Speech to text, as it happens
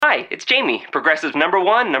Hi, it's Jamie, Progressive's #1,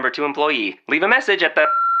 #2 employee. Leave a message at the...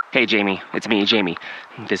 Hey, Jamie, it's me, Jamie.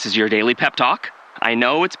 This is your daily pep talk. I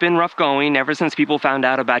know it's been rough going ever since people found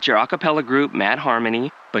out about your a cappella group, Mad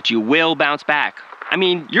Harmony, but you will bounce back. I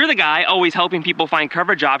mean, you're the guy always helping people find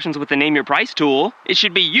coverage options with the Name Your Price tool. It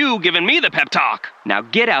should be you giving me the pep talk. Now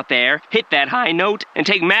get out there, hit that high note, and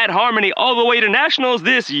take Mad Harmony all the way to nationals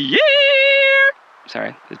this year!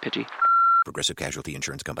 Sorry, it's pitchy. Progressive Casualty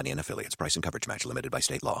Insurance Company and Affiliates. Price and coverage match limited by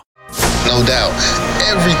state law. No doubt.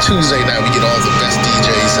 Every Tuesday night, we get all the best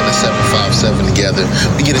DJs in the 757 together.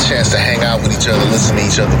 We get a chance to hang out with each other, listen to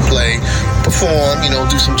each other play, perform,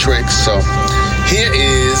 do some tricks. So here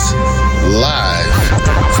is live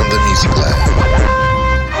from the Music Lab.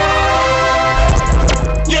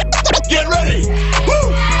 Get ready. Woo!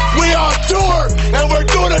 We are on tour, and we're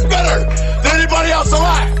doing it better than anybody else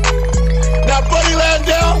alive. Now, Buddy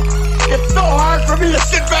Landell, it's so hard for me to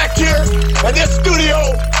sit back here in this studio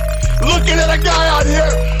looking at a guy out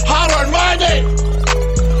here hollering my name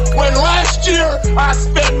when last year I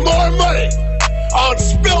spent more money on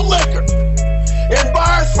spilled liquor in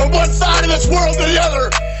bars from one side of this world to the other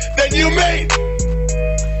than you made.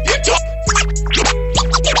 You're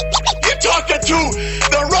talking to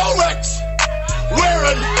the Rolex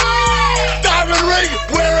wearing, diamond ring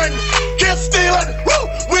wearing, kiss stealing,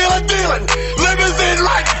 wheeling dealing, limousine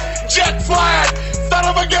riding, jet flying, son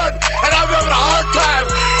of a gun, and I'm having a hard time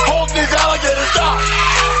holding these alligators down.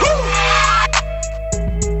 Woo!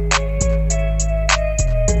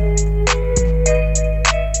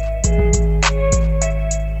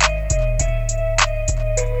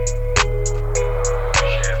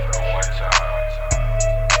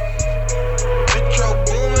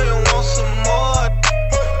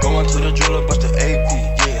 Going to the jeweler, bust the AP,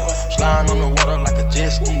 yeah. Sliding on the water like a jet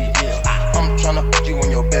ski, yeah. I'm tryna put you on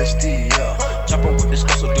your bestie, yeah. Jumping with this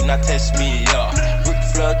girl, so do not test me, yeah. Rick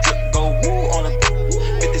Flood drip, go woo on a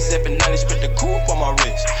 5790, spit the coupe on my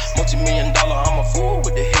wrist. Multi-million-dollar, I'm a fool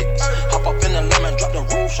with the hits. Hop up in the lemon, drop the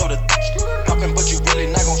roof, show the poppin', but you really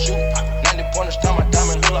not gon' shoot. 90 pointers down my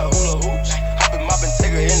diamond, look like hula hoops. Hoppin', moppin',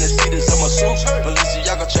 take her in the seats of my suits.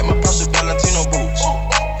 Balenciaga, check my purse with Valentino boots.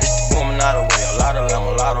 It's the woman out of way, a lot of them,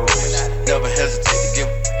 a lot of ways. Never hesitate to give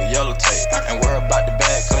the yellow tape. And worry about the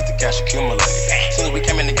bag, cause the cash accumulated. Soon as we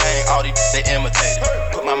came in the game, all these, they imitated.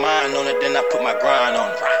 Put my mind on it, then I put my grind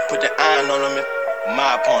on it. Put the iron on them,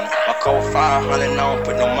 my opponent. My code 500, I don't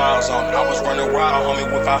put no miles on it. I was running wild, homie,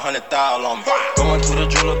 with 500,000 on me. Going to the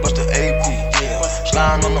jeweler, bust the AP, yeah.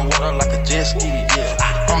 Sliding on the water like a jet ski,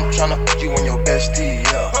 yeah. I'm tryna put you on your bestie,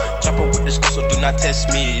 yeah. Jumping with this girl, so do not test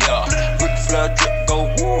me, yeah. Rick Flood drip, go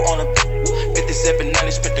woo on a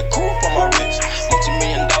 5790, spit the coupe on my wrist.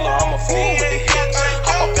 Multi-million-dollar, I'm a fool with the hits.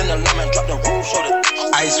 Hop up in the lemon, drop the roof, show the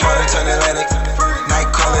ice water turn Atlantic. Night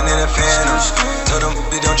calling in a phantom. Told them,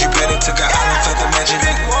 don't you panic. Took an island, felt the mansion.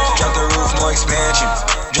 Drop the roof, more expansion.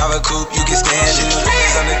 Drive a coupe, you can stand it.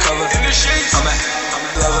 Hands undercover. I'm a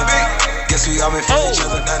lover. Guess we all been for each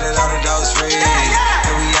other. Now that all the dogs free.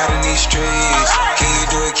 And we out in these streets. Can you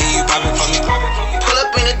do it? Can you pop it for me? Pull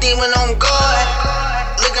up in a demon on guard.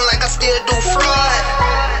 Looking like I still do fraud.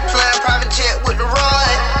 Flying private jet with the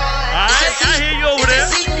rod. I hear you over there.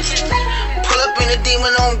 Pull up in a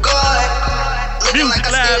demon on guard. Looking like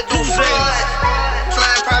I still do fraud.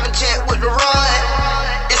 Flying private jet with the rod.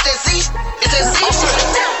 It's that Z. It's that Z.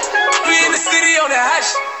 We in the city on that hot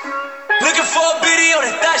shit. Looking for a biddy on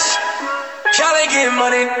that thot shit. Y'all ain't getting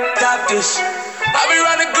money, stop this. I be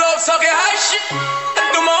round the globe talking high shit. I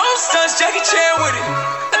do my own stunts, Jackie Chan with it.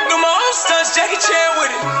 I do my own stunts, Jackie Chan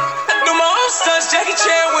with it. I do my own stunts, Jackie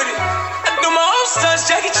Chan with it. I do my own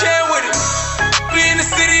stunts, Jackie Chan with it. We in the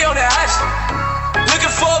city on that hot shit.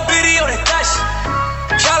 Looking for a biddy on that thot shit.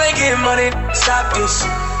 Y'all ain't getting money, stop this.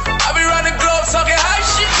 I be round the globe talking high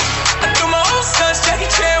shit. I do my own stunts,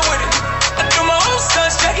 Jackie Chan with it. I do my own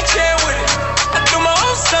stunts, Jackie Chan with it. I do my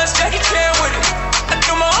own stunts, Jackie Chan with it. I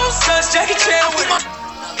do my own stunts, Jackie Chan with it.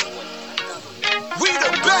 We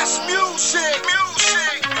the best music.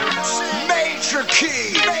 Major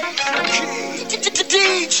Key.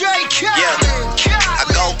 DJ Khaled. Yeah, I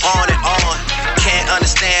go on and on. Can't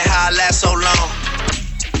understand how I last so long.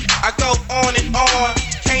 I go on and on.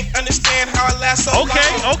 Can't understand how I last so long.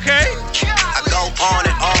 Okay. I go on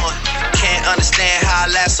and on. Can't understand how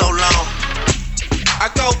I last so long. I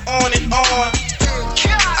go on and on.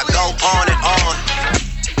 I go on and on.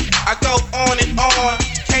 I go on and on.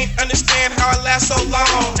 Can't understand how I last so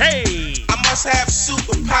long. Hey! I must have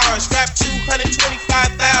superpowers. Rap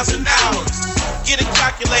 225,000 hours. Get a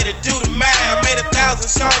calculator, do the math. I made 1,000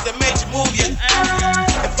 songs that made you move your ass.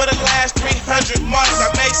 And for the last 300 months, I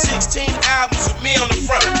made 16 albums with me on the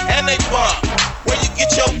front. And they bump. Where you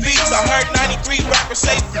get your beats. I heard 93 rappers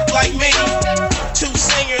say like me. 2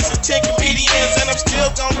 singers and 10 comedians, and I'm still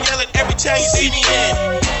gon' yell it every time you see me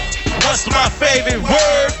in. What's my favorite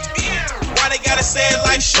word? Why they gotta say it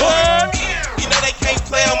like short? You know they can't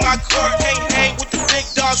play on my court, can't hang with the big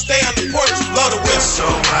dogs, stay on the porch. Blow the whistle.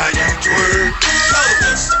 So why you twerk? Blow the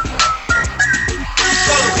whistle.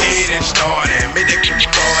 Go ahead and start and make the kick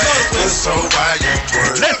started. So why you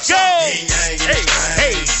twerk? Let's go! Hey, hey,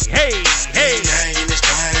 hey, hey. Yang in this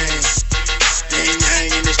thing.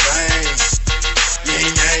 Yang in this thing.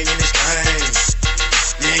 Yang in this thing.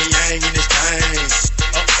 Yang in this thing.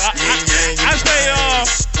 I say,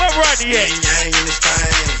 where Rodney at? Yang in this thing.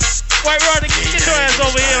 White Rodney, get your ass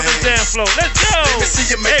over here on the dance floor. Let's go! Let me see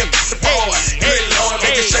you make the boy. Good Lord,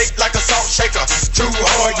 make it shake like a salt shaker. Too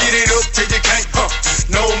hard, get it up till you can't,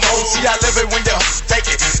 no more. See, I love it when you take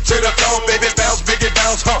it to the floor, baby, bounce, biggie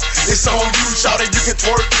bounce, It's on you, shout it, you can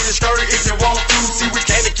twerk in your skirt if you want to. See, we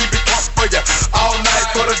can't keep it pump for you all night.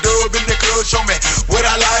 Put a dub in the club, show me what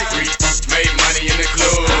I like. We made money in the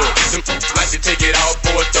club. Them like to take it off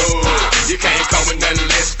for a thug. You can't come with nothing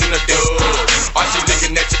less than a dub. Or she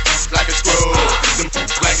looking at you like a scrub. Them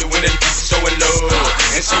like it when they showing love.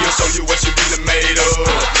 And she'll show you what she really made of.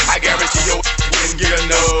 I guarantee you wouldn't get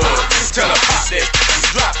enough. Tell her pop that,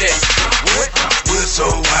 drop that. What? So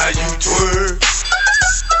why you twerk?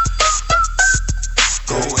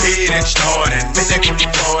 Go ahead and start and make that kick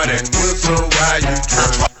started. So why you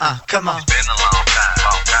twerk? Come on. It's been a long time.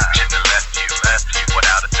 Shouldn't have left you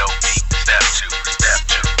without a dope beat. Step 2, step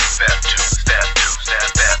 2, step 2, step 2,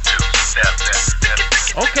 step 2, step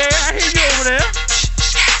 2. Okay, I hear you over there.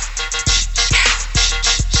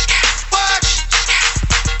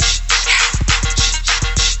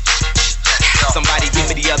 Somebody beat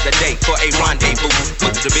me the other day for a rendezvous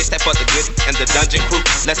with the bitch that fucked the good and the dungeon crew.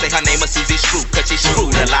 Let's say her name is Susie Screw, cause she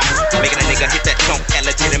screwed a lot. Making a nigga hit that trunk at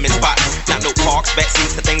legitimate spot. Not no parks,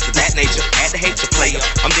 backseats, and things of that nature. Had to hate the player.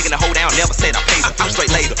 I'm digging the hoe down, never said I paid her. I'm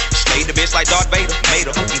straight later. Slayed the bitch like Darth Vader. Made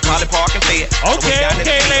her from College Park and Fed. Okay,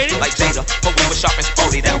 lady. Like Jada, but we was sharp and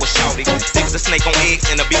sporty, that was shawty. Six a snake on eggs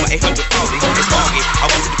and a Beamer 840. It's foggy. I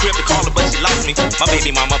went to the crib to call her, but she lost me. My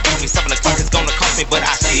baby mama beat me. 7 o'clock is gonna cost me, but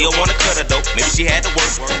I still wanna cut her though. Maybe she had to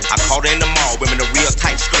work. I caught her in the mall, women a real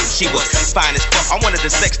tight skirt. She was fine as fuck. I wanted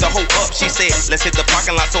to sex the hoe up. She said, let's hit the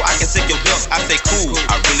parking lot so I can sick your duck. I say, cool.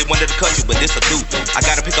 I really wanted to cut you, but this a do. I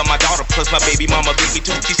gotta pick up my daughter, plus my baby mama beat me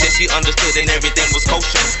too. She said she understood and everything was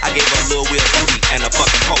kosher. I gave her a little Will Booty and a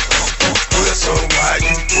fucking poster. So why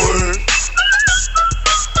you twerk?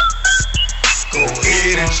 Go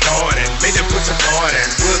ahead and start and make them put some part in.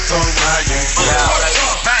 So why you twerk?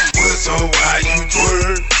 So why you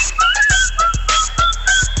twerk?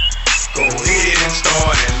 Go ahead and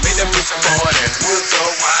start and make them put some part in. So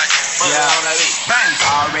why you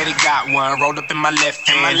I already got one rolled up in my left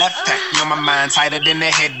hand. On my mind tighter than the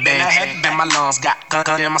headband. Then my lungs got gunk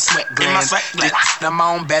in my sweat glands. I'm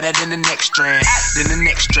on better than the next strand.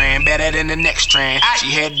 Better than the next strand.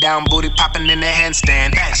 She head down, booty popping in the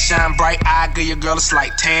handstand. Shine bright, eye, give your girl a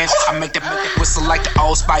slight tan. I make that whistle like the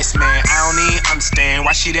Old Spice man. I don't even understand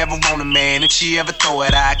why she'd ever want a man. If she ever throw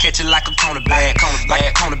it, I catch it like a corner bag. Like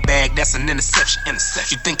a corner bag, that's an interception.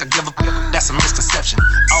 You think I give a that's a misconception.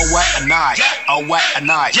 Oh what a night, oh what a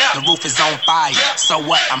night. The roof is on fire, so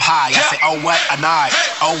what I'm high. I say oh what a night,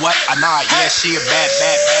 oh what a night. Yeah, she a bad,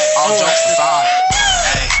 all jokes aside.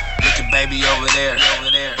 Hey, look at baby over there.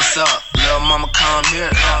 What's up? Little mama come here.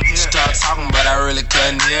 She started talking but I really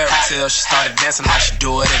couldn't hear her till she started dancing like she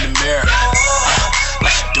do it in the mirror.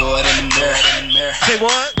 Like she do it in the mirror. Say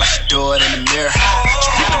what? Like she do it in the mirror. She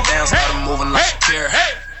get it down, started moving like she care.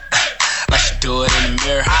 Like she do it in the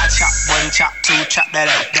mirror. I chop 1, chop 2, chop that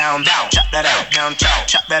out, down, chop that out, down,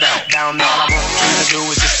 chop that out, down. All I want you to do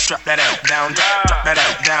is just drop that out, down, drop that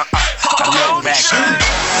out, down. I look back.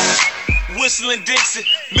 Whistling Dixie,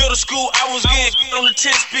 middle school, I was getting on the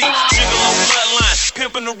 10 speed. Gigolo bloodline,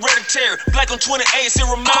 pimping the hereditary. Black on 28, it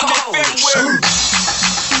remind me of February.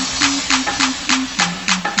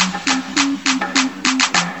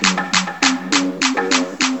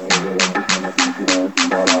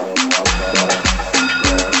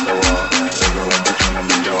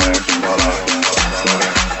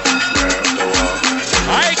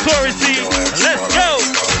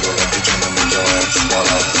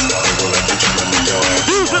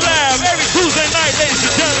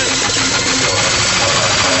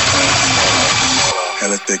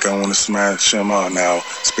 Hella thick, I wanna smash him out now.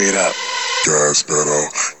 Speed up. Gas pedal.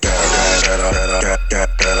 Gas pedal. Gas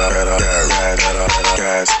pedal.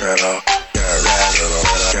 Gas pedal.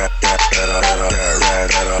 Gas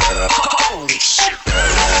pedal. Holy shit.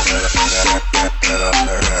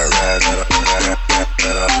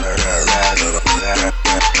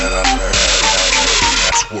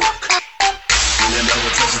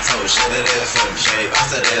 Shut that ass up, shape. I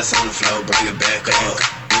said ass on the floor, bring it back up.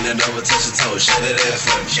 Bend it over, touch your toes, shut that ass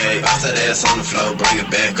up, shape. I said ass on the floor, bring it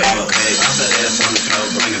back up. Okay, I said ass on the floor,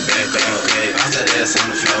 bring it back up. Okay, I said ass on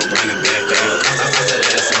the floor, bring it back up. I said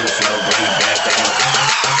ass on the floor, bring it back up.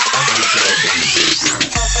 On the floor, bring it back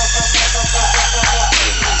up.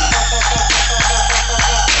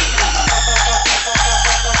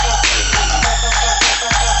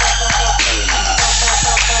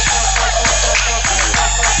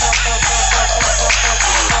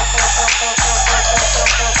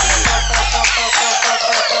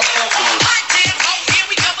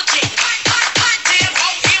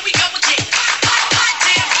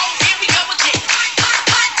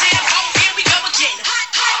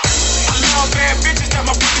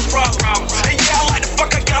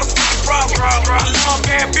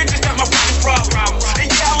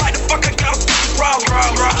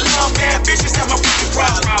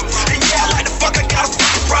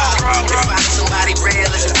 Somebody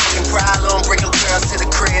real is a fucking problem. Bring them girls to the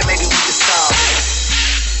crib, maybe we can solve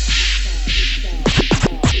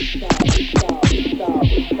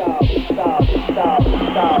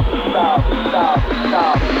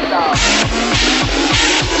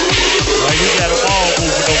Well, you got them all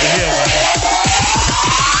moving over here, man.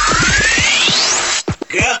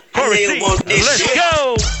 yeah, let's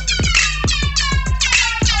go.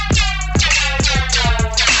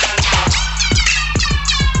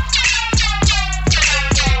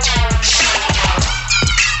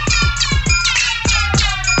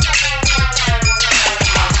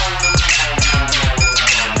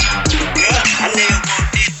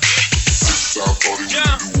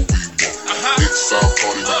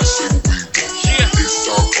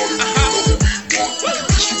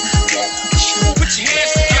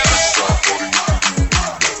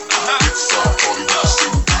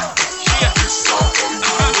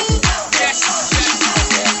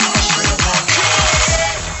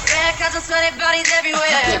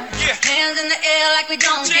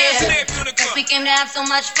 We came to have so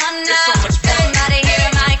much fun now. Everybody here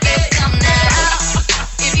might get some now.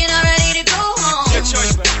 If you're not ready to go home,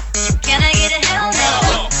 can I get a hell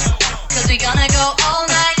no? Cause we gonna go all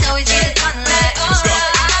night till we see the sunlight. Alright,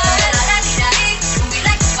 we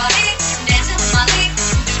like to party, dancing with Molly,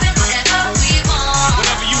 doing whatever we want.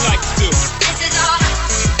 Whatever you like to do. This is our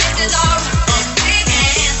and we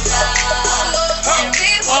can't stop, and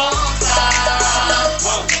we won't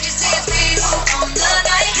stop. Did you see us free on the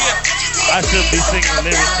night? I should be singing the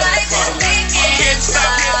lyrics. Can't stop,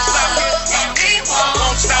 and we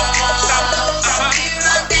won't stop, won't stop. We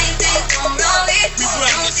run things don't run it. We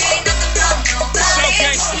run Don't this. see nothing from nobody. So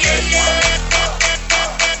gangsta, baby.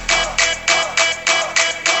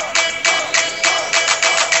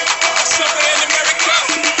 Something in America.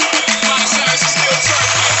 Homicides is still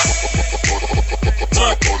twerking.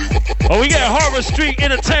 Oh, we got Harbor Street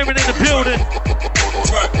Entertainment in the building.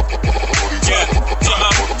 Twerk. Yeah,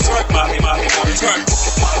 twerk, mommy, twerk.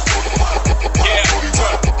 Yeah,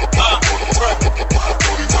 twerk, twerk,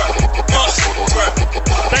 twerk.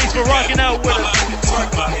 Thanks for rocking out with us. Twerk,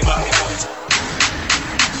 mommy.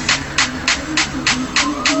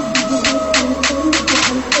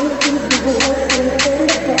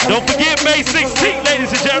 Don't forget May 16th,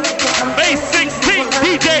 ladies and gentlemen. May 16th,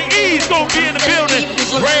 DJ E's gonna be in the building.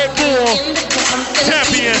 Red Bull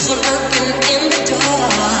champion.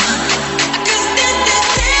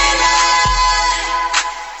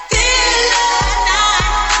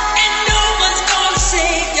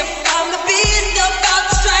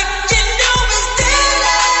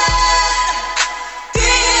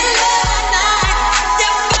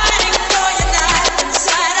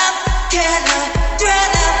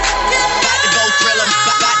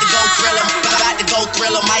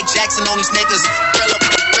 Mike Jackson on these niggas. Thriller.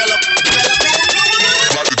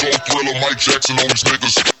 About to go Thriller, Mike Jackson on these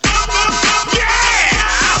niggas. Yeah!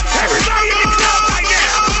 Everybody in the club right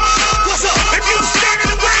now! What's up? If you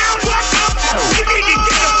standing around, what's up? You need to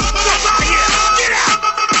get the fuck out of here! Get out!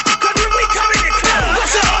 Cause when we come in the club,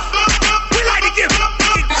 what's up? We like to get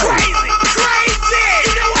crazy!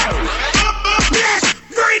 You know what? Let's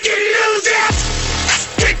freaking lose it!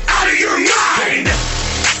 Get out of your mind!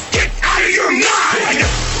 Get out of your mind!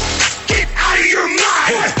 Get out of your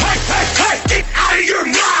mind! Hey! Get out of your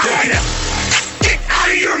mind! Get out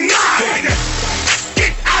of your mind!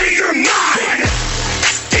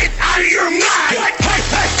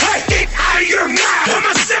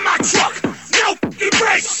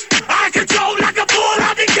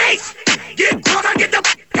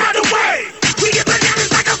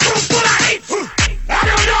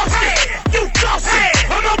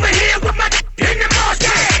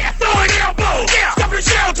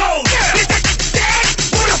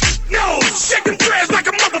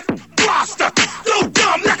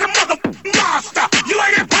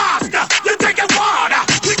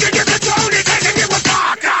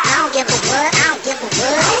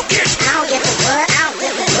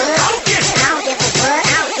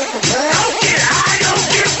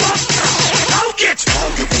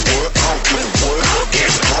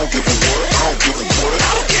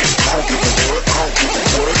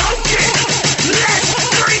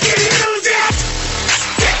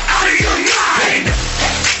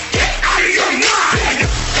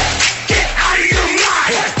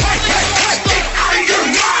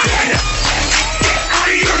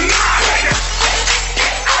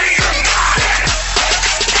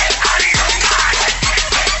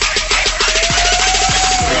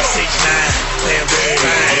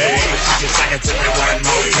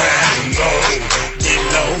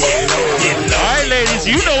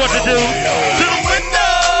 ladies, you know what to do. To the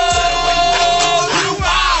window.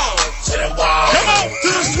 To the wall. Come on. To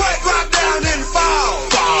the sweat drop down and fall.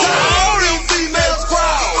 To all them females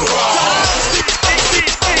crawl.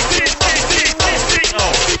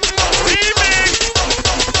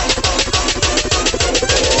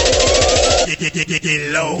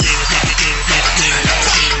 Get low.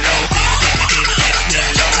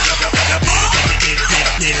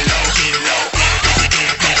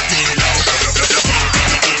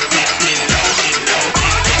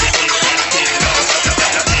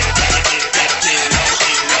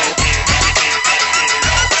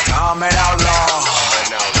 I'm an outlaw,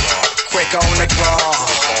 quick on the draw,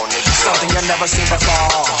 something you never seen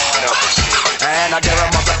before. And I dare a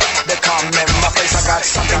mother to come in my face. I got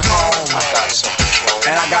something home,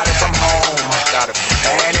 and I got it from home,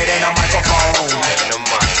 and it ain't a microphone.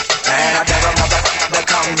 And I dare a mother to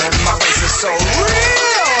come in my face. It's so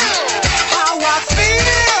real, how I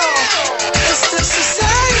feel. It's the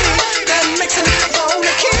society that makes a nigga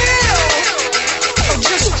wanna kill.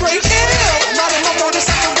 Just straight ill, riding my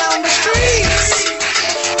motorcycle down the streets.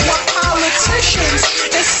 What politicians?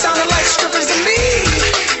 It sounded like strippers to me.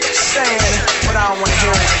 Saying, but I don't wanna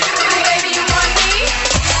hear it. Baby, you want me?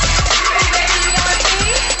 Baby, you want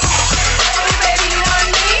me? Baby, you want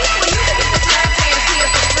me? When you get this lap dance here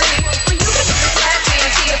for free. When you get this lap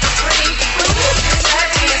dance here for free. When you get this lap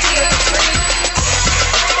dance here for free.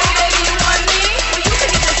 Baby, you want me? When you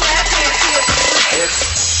get this lap dance here for free.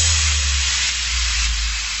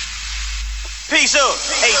 Peace up,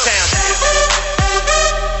 A-Town.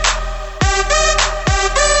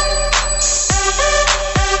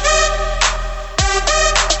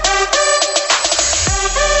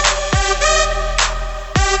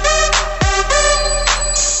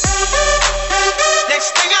 Next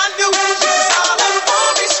thing I knew, she was all up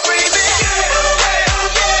on me screaming.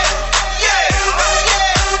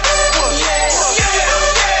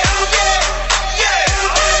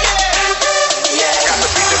 Got the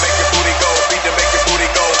beat to make your booty go, beat to make your booty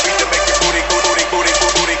go, beat to make your booty go, booty booty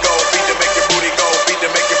booty go, beat to make your booty go, beat to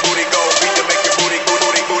make your booty go, beat to make your booty go,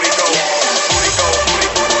 booty booty go, booty go, booty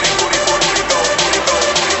booty booty booty go, booty go,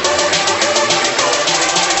 booty booty go.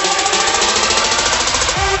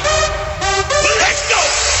 Let's go.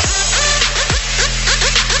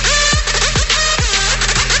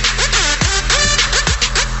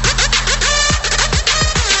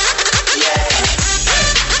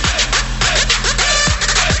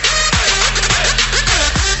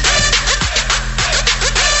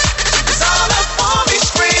 It's all up on me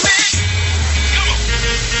screaming.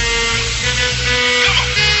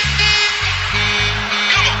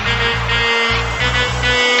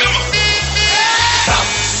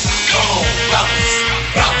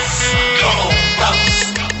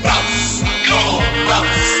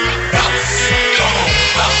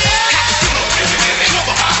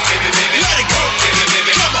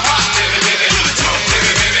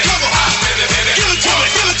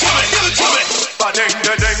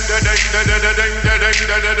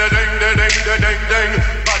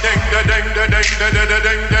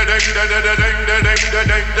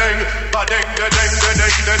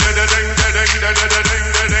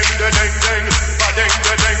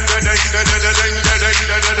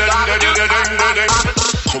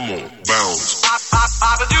 Come on, bounce.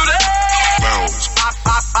 I do that. Bounce.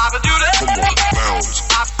 I do that. Come on,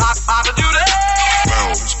 bounce. I do that.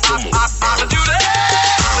 Bounce. Come on, bounce. I do that.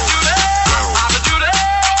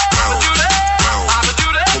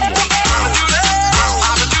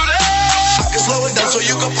 Slow it down so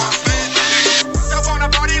you can pop it. I wanna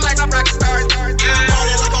party like a rock star. Party like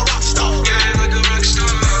a rock star. Yeah, like a rock star.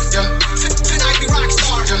 Yeah. Tonight we rock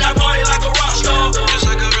star. I party like a rock star. Just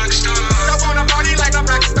like a rock star. I wanna party like a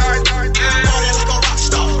rock star. Party like a rock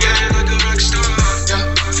star. Yeah, like a rock star. Yeah.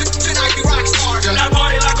 Tonight we rock star. I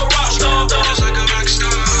party like a rock star. Just like a rock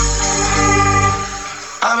star.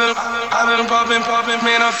 I've been popping,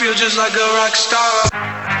 man. I feel just like a rock star.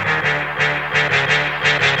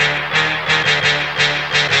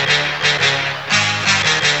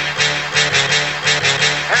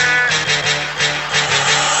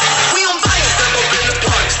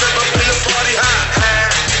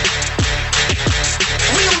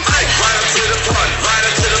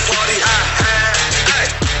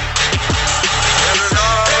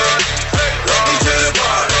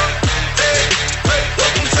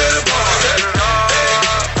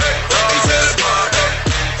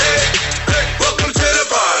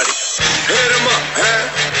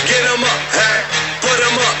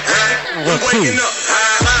 Waking up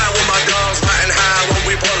high with my dogs riding high when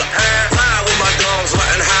we pull up. High with my dogs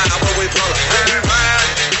riding high when we pull up. We ride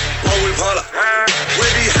when we pull up. We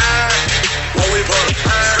be high when we pull up.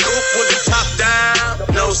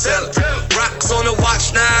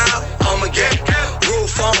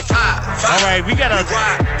 right, we got a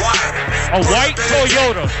white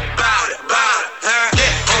Toyota.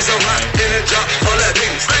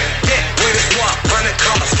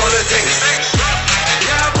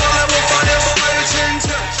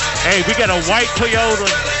 Hey, we got a white Toyota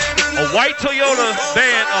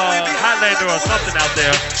van, Highlander or something out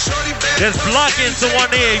there. That's blocking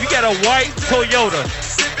someone in. You got a white Toyota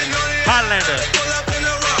Highlander.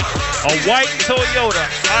 A white Toyota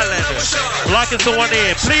Highlander blocking someone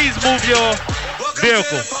in. Please move your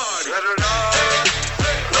vehicle.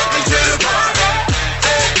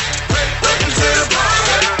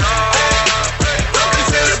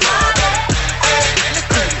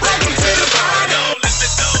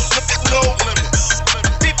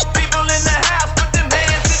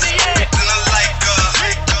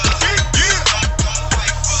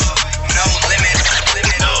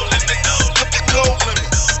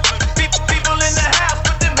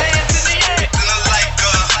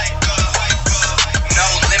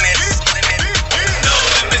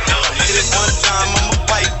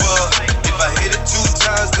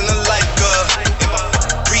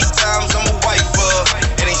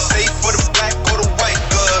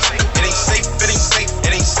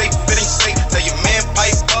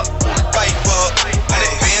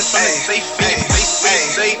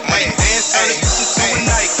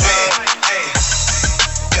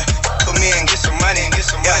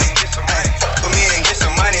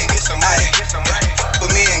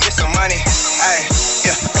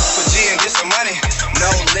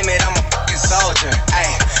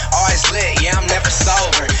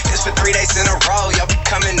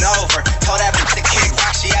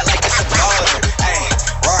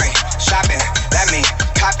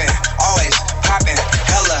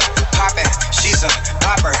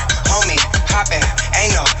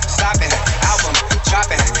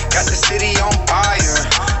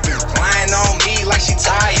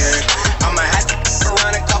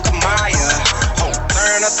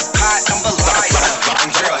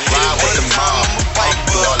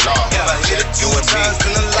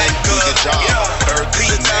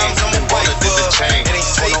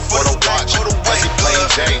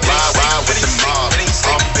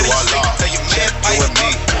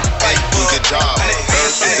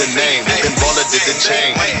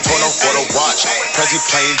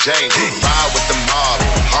 Jane, ride with the mob,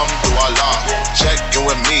 Alhamdulillah, check you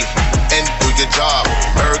and me, and do your job,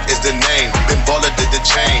 Berg is the name, Ben Baller did the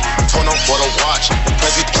chain, Tono for the watch,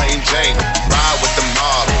 Prezi plain Jane, ride with the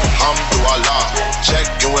mob, Alhamdulillah, check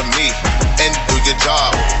you and me, and do your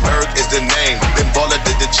job, Berg is the name, Ben Baller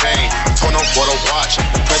did the chain, Tono for the watch,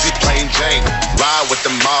 Prezi plain Jane, ride with the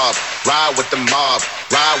mob, ride with the mob,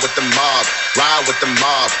 ride with the mob, ride with the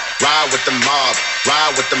mob, ride with the mob,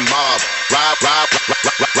 ride with the mob,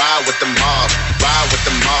 ride with the mob, ride with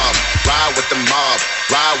the mob, ride with the mob,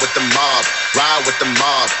 ride with the mob, ride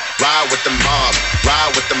with the mob,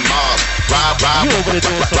 ride with the mob, ride with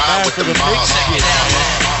the mob, ride with the mob.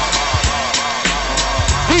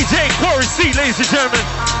 DJ Corey C, ladies and gentlemen.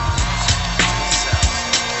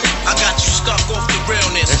 I got you stuck off the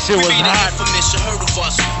realness. That shit was hot. Infamous, you heard of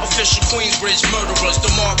us. Official Queensbridge murderers.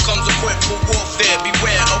 The mark comes equipped for warfare.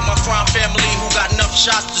 Beware of my crime family who got enough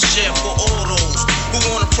shots to share for all those who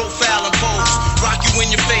wanna profile and pose. Rock you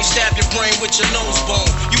in your face, stab your brain with your nose bone.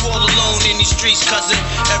 You all alone in these streets, cousin.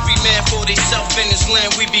 Every man for theyself in his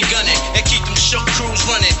land, we be gunning. And keep them shook crews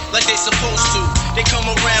running like they supposed to. They come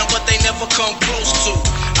around, but they never come close to.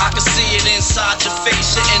 I can see it inside your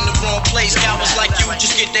face, you're in the wrong place. Cowards like you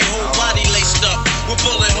just get their whole body laced up with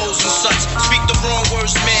bullet holes and such. Speak the wrong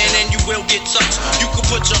words, man, and you will get touched. You could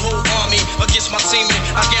put your whole army against my team, and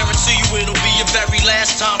I guarantee you it'll be your very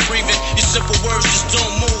last time breathing. Your simple words just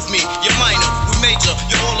don't move me. You're minor, we major.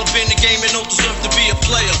 You're all up in the game and don't deserve to be a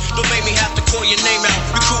player. Don't make me have to call your name out.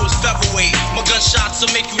 Your crew is featherweight. My gunshots will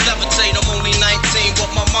make you levitate. I'm only 19, but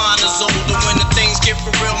my mind is older. When the things get for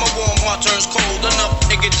real, my warm heart turns cold. Another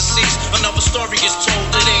nigga deceased, another story gets told.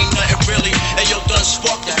 It ain't nothing really. And yo, done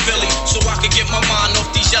sparked the Philly, so I can get my mind off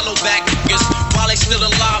these yellow back niggas. While they still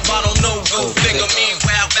alive, I don't know. Go figure.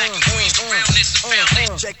 Meanwhile, back in Queens, the realness is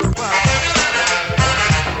found. Check the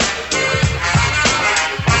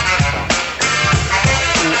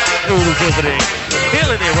Noodles over there,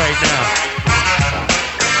 killing it right now.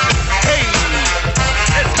 Hey,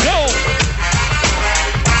 let's go.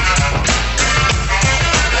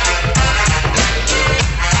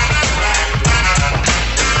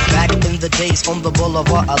 Back in the days on the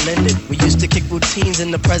boulevard I lended. We used to kick routines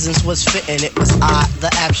and the presence was fitting. It was I, the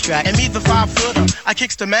abstract. And me, the 5-footer. I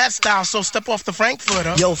kicks the mad style, so step off the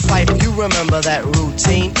Frankfurter. Yo, Fife, you remember that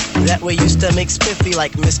routine? That we used to make spiffy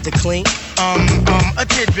like Mr. Clean? A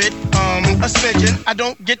tidbit, a smidgen. I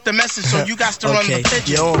don't get the message, so you got to run the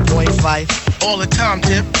pigeon. You're on point, Fife. All the time,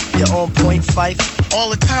 Tip. You're on point, Fife. All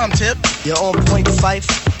the time, Tip. You're on point, Fife.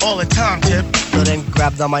 All the time, Tip. So then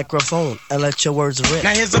grab the microphone and let your words rip.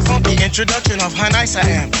 Now here's a funky introduction of how nice I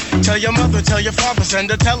am. Tell your mother, tell your father, send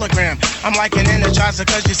a telegram. I'm like an energizer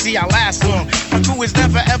cause you see I last long. My crew is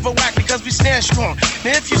never ever whack because we stand strong.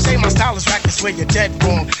 Now if you say my style is whack, that's where you're dead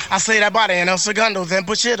wrong. I say that body and El Segundo, then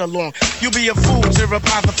push it along. You'll be a fool to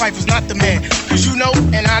reply the Fife is not the man. Cause you know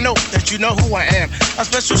and I know that you know who I am. A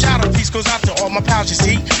special shout out piece goes out to all my pals you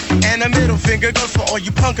see. And a middle finger goes for all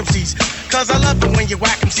you punk MCs. Cause I love it when you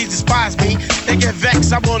whack MCs despise me. They get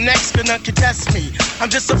vexed, I will next, cause none contest me. I'm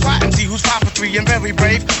just a fly MC who's 5'3" and very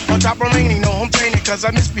brave. On top remaining, no home training cause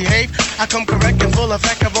I misbehave. I come correct and full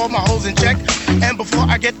effect of all my holes in check. And before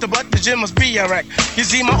I get the butt, the gym must be a wreck. You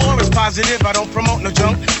see my aura's positive, I don't promote no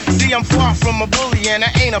junk. See I'm far from a bully and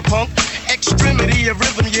I ain't a punk. Extremity of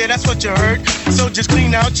rhythm, yeah that's what you heard. So just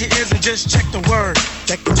clean out your ears and just check the word.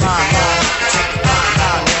 Check the time.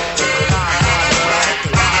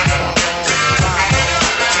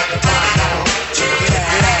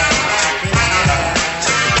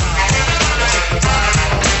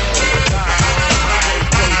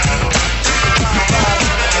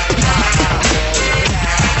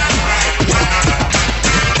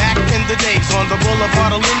 On the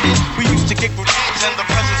boulevard of Linden, we used to kick routines and the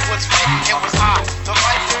presence was fake. It was I, the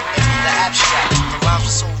rifle, and the abstract. The rhymes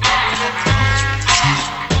were so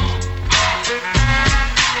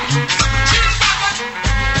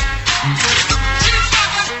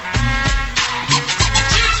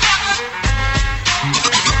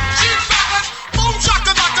Boom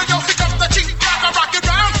shakalaka, yo, here comes the cheap rocker, rock it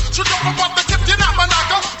round. So don't about the tip, you're not my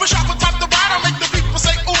knocker. But shop on top the ride, I'll make the people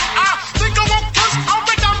say, ooh, I think I won't push, I'll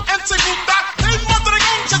break down and say, ooh, that. Hey, mother, they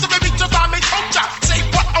ain't just a baby, just I may told ya. Say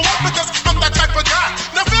what I want because I'm that type of guy.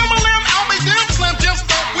 Now, family, I'll make them slam jams,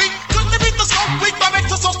 don't we? Couldn't it beat the smoke week, my make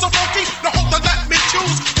the sauce so funky? Now, hold on, let me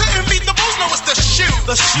choose. Couldn't beat the booze, no, it's the shoe.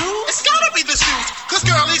 The shoe? It's gotta be the shoes, cause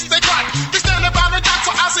girlies, they crack. They stand about the dot,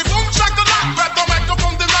 so I say, boom, shakalaka, grab the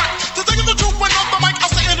microphone, then rock. To tell you the truth, when on the mic,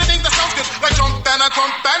 I'll say anything that sounds good. Like jump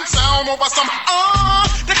and sound over some,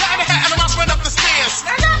 they got in a hat and a mouse ran up the stairs.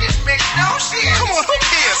 Now that just makes no sense. Come on, who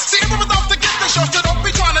cares? See, everyone's out to get the show, so don't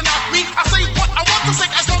be trying to knock me. I say what I want to say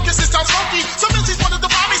as long as it sounds funky. Some MCs wanted to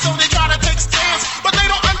find me, so they try to take stands. But they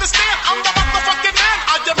don't understand, I'm the motherfucking man.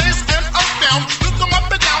 I demand and up down, look them up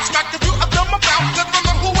and down, smack the view of them around. Let them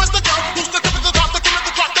know who is the girl, who's the tip of the top, the king of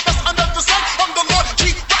the clock, the best under the sun. I'm the Lord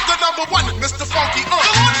Chief, the number one, Mr. Funky. The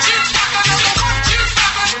Lord Chief, the number one, Chief,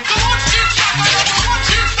 the Lord Chief, the number one,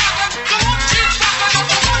 Chief, the Lord Chief, the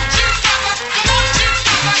number one, Chief, the Lord Chief,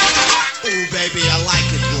 the number one. Ooh, baby, I like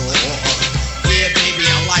it raw. Yeah, baby,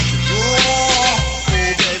 I like it raw.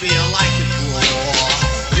 Ooh, baby, I like it raw.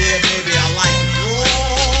 Yeah, baby, I like it raw.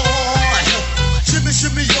 Shimmy,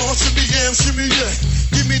 shimmy, y'all, shimmy, shimmy, yeah.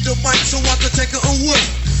 Give me the mic so I can take it away.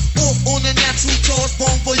 Off on the natural charge,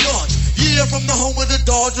 bon voyage. Yeah, from the home of the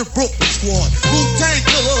Dodger Brooklyn squad. Wu-Tang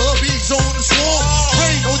Killer, bees on the swarm.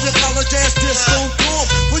 Rain on your college ass disco dorm.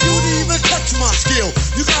 For you to even touch my skill,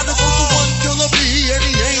 you gotta go to one killer bee, and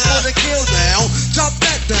he ain't gonna kill now. Chop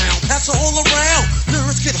that down, pass it all around.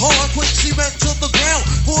 Lyrics get hard, quick cement to the ground.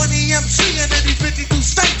 For an EMC in any 52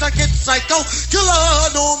 states, I get psycho.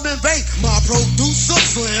 Killer, Norman Bates, my producer,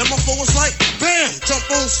 slam. My flow is like bam, jump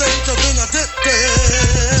on stage, and then I dip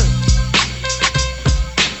there.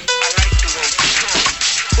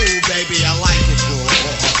 Ooh, baby, I like it raw.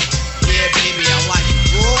 Yeah, baby, I like it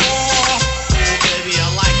raw. Ooh, baby, I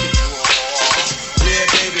like it raw. Yeah,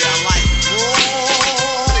 baby, I like it raw.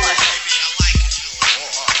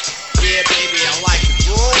 Yeah, baby, I like it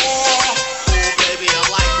raw. Ooh, baby, I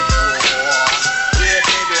like it raw. Yeah,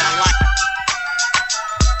 baby, I like it.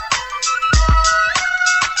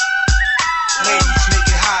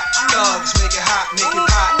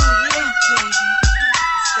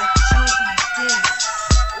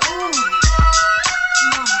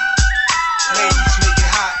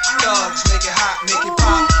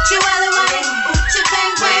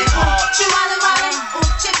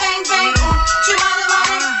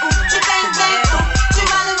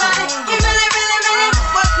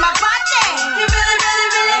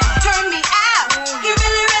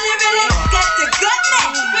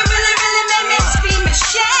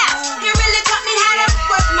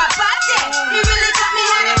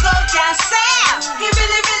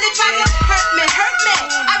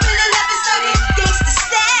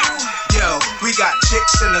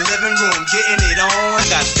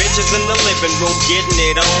 living room getting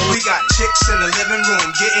it on. We got chicks in the living room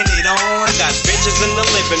getting it on. I got bitches in the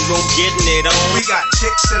living room getting it on. We got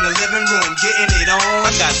chicks in the living room getting it on. I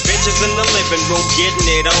got bitches in the living room getting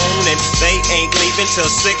it on, and they ain't leaving till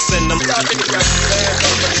 6 in the morning.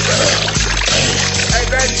 Hey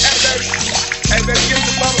baby, give me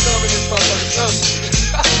the bubble gum in this motherfucker.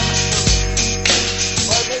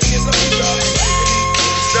 Baby, get some of y'all.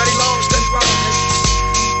 Study long, study wrong.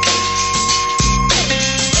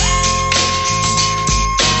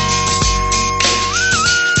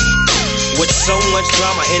 With so much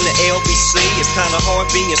drama in the LBC, it's kinda hard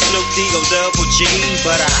being Snoop D-O double G,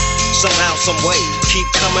 but I somehow, some way keep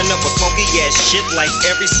coming up with funky ass shit like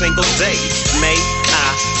every single day. May I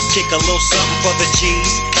kick a little something for the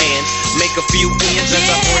G's and make a few ends as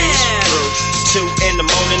I breeze through 2 in the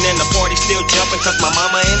morning and the party still jumping cause my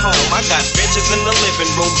mama ain't home. I got bitches in the living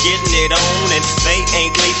room getting it on, and they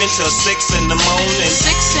ain't leaving till 6 in the morning.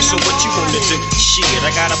 So what you wanna do? Shit, I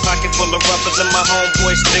got a pocket full of rubbers and my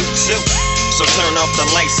homeboys do too. So turn off the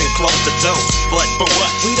lights and close the door. But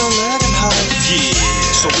what? We don't love them hoes. Yeah.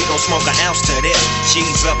 So we gon' smoke an ounce to this.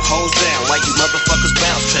 G's up, hoes down, while you motherfuckers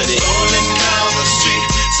bounce to this. Rolling down the street,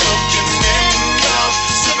 smoking in love,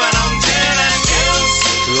 sipping on gin and juice.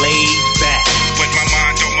 Laid back. With my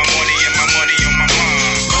mind on my money and my money on my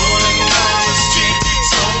mind. Rolling down the street,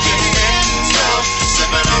 smoking in love,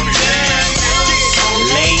 sipping on gin and juice.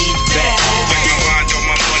 Laid back. With my mind on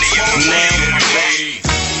my money and my money on my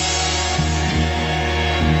mind.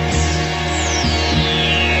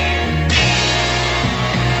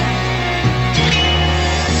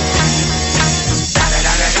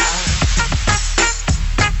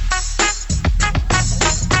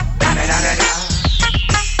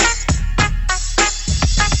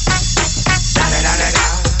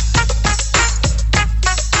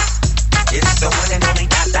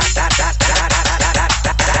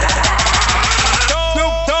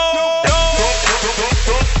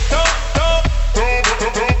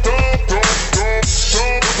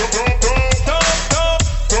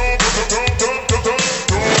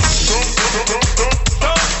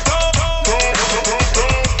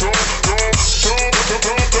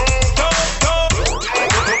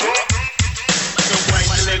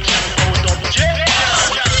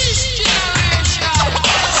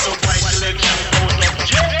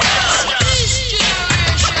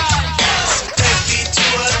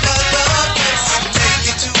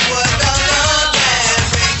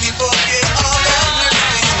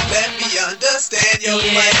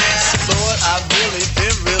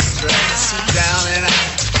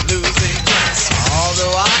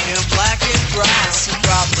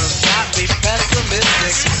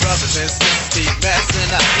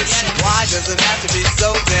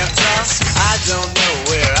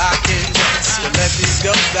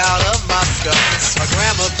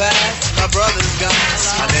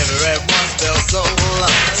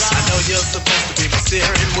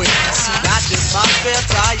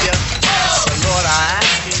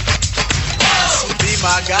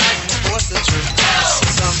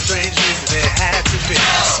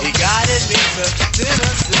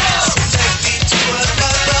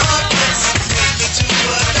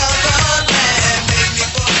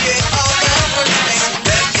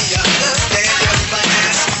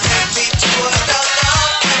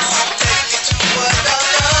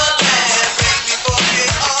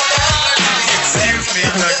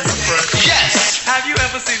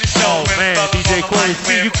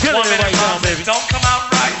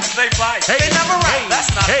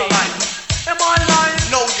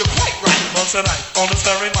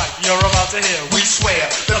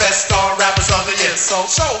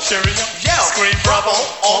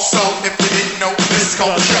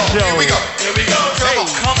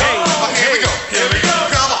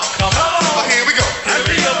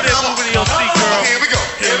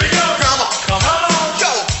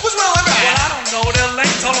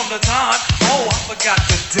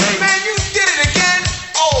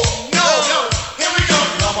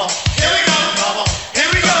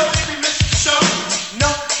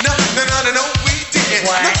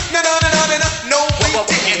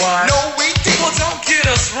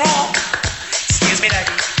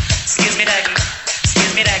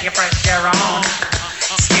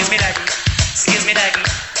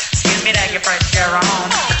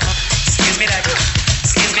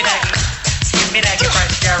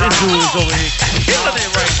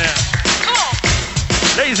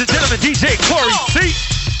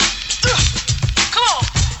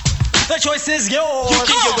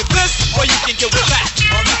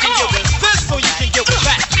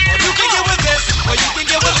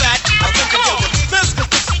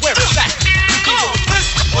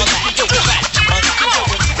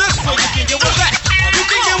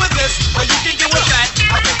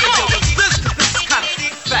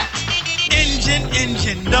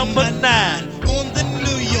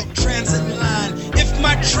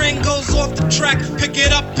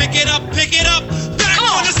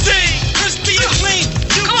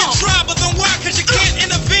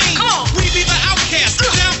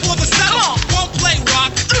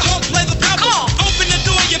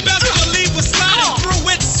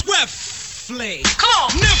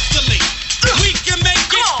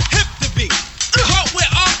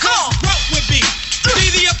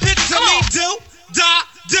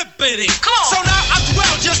 uppity. So now I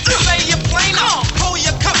dwell just to say it plainer. Pull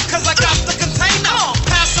your cup, cause I got the container.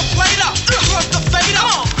 Pass the plate up, cross the fader.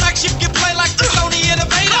 Flagship get play like the Sony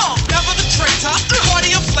Innovator. Never the traitor,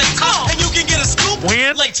 party of later. And you can get a scoop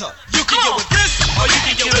later. You can get with this, or you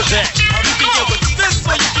can get with that. You can get with this,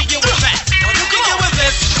 or you can get with that. You can get with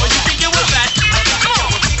this, or you can get with that. You can get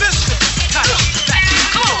with this, kind of that. You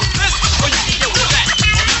can get with this, or you can get with that.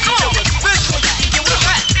 You can get with this, or you can get with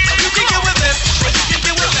that. You can get with this, or you can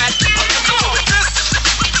get with that. You can get with this.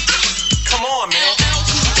 Come on, man.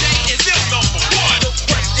 L2J is the number one. The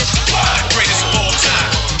question is why? Greatest of all time.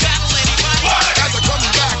 Battle anybody? Why? Guys are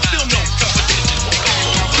coming back. Still no competition.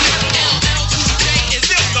 L2J is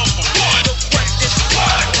the number one. The question is why?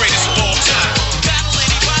 Greatest of all time. Battle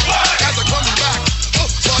anybody? Why? Guys are coming back.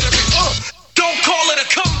 Don't call it a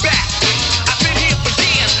comeback. I've been here for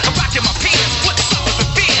years. I'm rocking my pants. What's up with the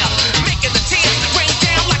fear? Making the tears rain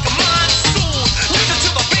down like a monsoon. Listen to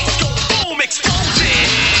the bass go boom, explosion.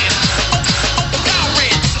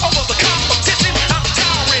 Overpowering over the competition. I'm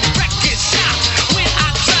towering, wrecking shop. When I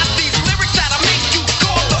drop these lyrics that'll make you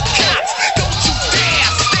call the cops. Don't you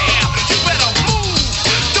dare stare. You better move.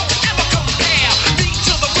 Don't ever compare me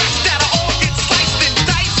to the rest that'll all get sliced and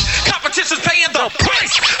diced. Competition's paying the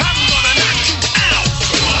price. I'm gonna knock you out.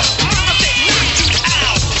 Mama say knock you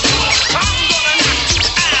out. I'm gonna knock you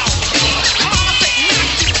out. Mama say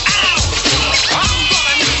knock you out. I'm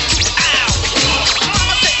gonna knock you out.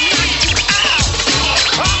 Mama say knock you out.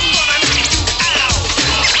 I'm gonna knock you out.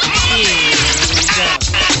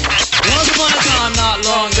 Once upon a time, not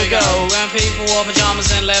long ago, when people wore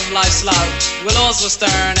pajamas and lived life slow, where laws were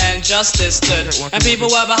stern and justice stood, and people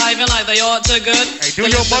were behaving like they ought to good. Hey, do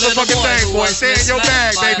your motherfucking thing, boy. Stay in your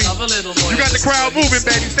bag, baby. You got the crowd moving,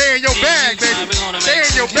 baby. Stay in your bag, baby. Stay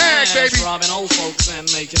in your bag, baby. Robbing old folks and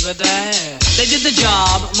making the dash. They did the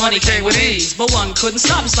job, money came with ease, but one couldn't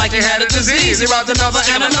stop. It's like he had a disease. He robbed another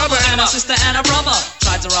and another, and a sister and a brother.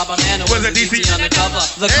 Tried to rob a man who was a DC undercover.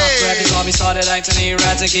 The cop grabbed his arm, he started acting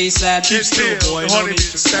erratic. He said, "Keep still, boy, no need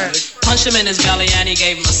to static." Punched him in his belly and he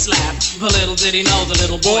gave him a slap. But little did he know the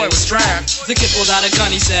little boy was strapped. The kid pulled out a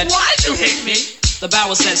gun, he said, "Why'd you hit me?" The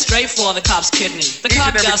barrel set straight for the cop's kidney. The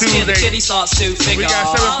cop just hit the kid, he starts to figure. We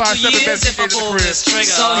got 757 years if I pull this trigger.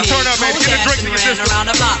 So he turn up, man. Get a drink in your ran system. around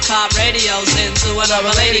the block, cop radios into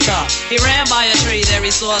another lady car. He ran by a tree, there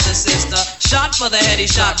he saw the sister. Shot for the head, he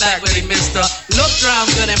shot back, but he missed her. Looked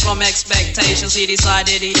round good and from expectations, he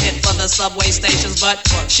decided he'd hit for the subway stations. But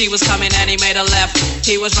she was coming and he made a left.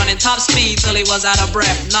 He was running top speed till he was out of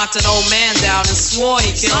breath. Knocked an old man down and swore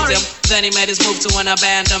he killed him. Then he made his move to an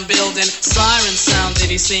abandoned building. Sirens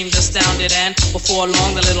sounded, he seemed astounded, and before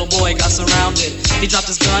long the little boy got surrounded. He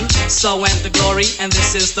dropped his gun, so went the glory, and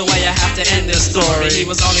this is the way I have to end this story. He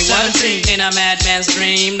was only 17 in a madman's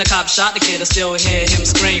dream. The cop shot the kid, I still hear him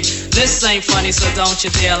scream. This ain't funny, so don't you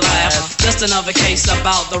dare laugh. Just another case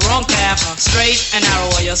about the wrong path. Straight and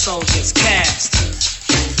narrow are your soldiers cast.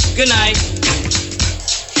 Good night.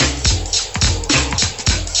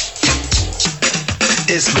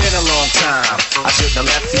 It's been a long time, I shouldn't have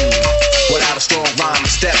left you without a strong rhyme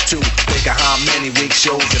to step to. Think of how many weeks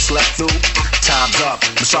shows you slept through. Time's up,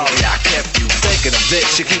 I'm sorry I kept you. Thinking of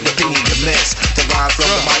this, you keep repeating your miss. The rhyme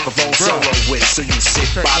from the microphone solo with. So you sit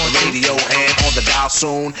by the radio and on the dial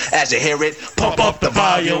soon. As you hear it, pump up the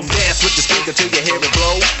volume. Dance with the speaker till you hear it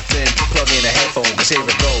blow. Then plug in a headphone, cause here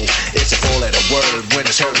it go. It's a four-letter word when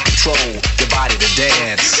it's heard to control your body to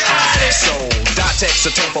dance. So, dot text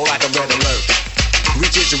a tempo like a red alert.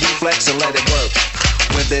 Reach your reflex and let it work.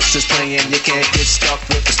 When this is playing, you can't get stuck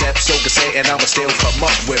with the steps. So can say, and I'ma still come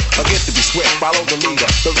up with a gift to be swift. Follow the leader,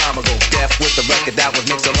 the rhyme will go deaf with the record that was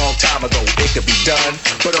mixed a long time ago. It could be done,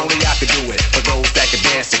 but only I could do it. For those that can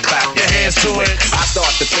dance and clap your hands to it. I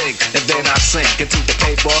start to think, and then I sink into the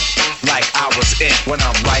paper like I was ink. When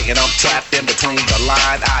I'm writing, I'm trapped in between the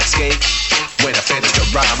line. I escape when I finish the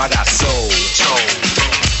rhyme. I got soul.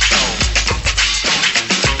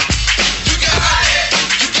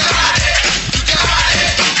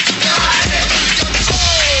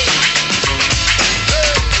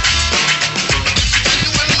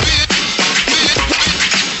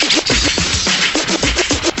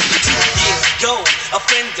 A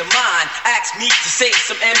friend of mine asked me to say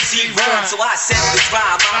some MC rhymes, so I said this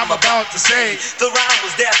rhyme I'm about to say. The rhyme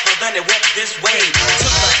was there, but then it went this way. Took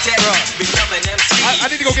a test to become an MC. I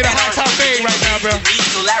need to go get a hot top fade right now, bro.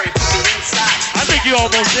 So Larry put me inside. I think you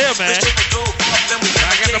almost there, man. I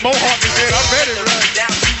got the mohawk in there. I'm ready.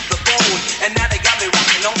 Down to the bone, and now they got me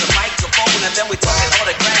rocking on the microphone, and then we talking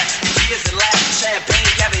autographs, tears and laughs, champagne,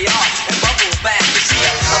 caviar, and bubble bath. You see,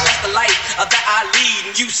 that's the life that I lead,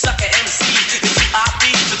 and you sucker MC. I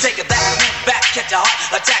beat, so take it back, move back, catch a heart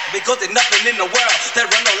attack, because there's nothing in the world that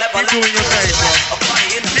run on level. Keep doing your thing, bro.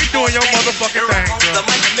 Keep doing your motherfucking thing, bro.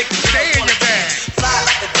 Stay in your bag. Fly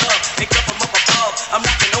like a dove and come from up above. I'm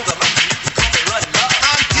knocking over my feet. You call me Run Love.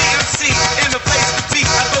 I'm DMC in the place to be.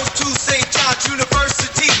 I go to St. John's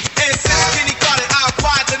University. And since kindergarten, I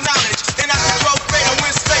acquired the knowledge. And after 12th grade, I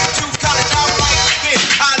went straight to college. I'm like again,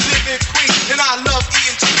 I live in Queens. And I love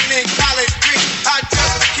eating chicken and collard greens. I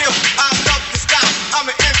dress to kill. I love the style. I'm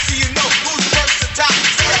an MC, you know who's versatile.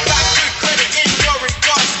 See, I got good credit in your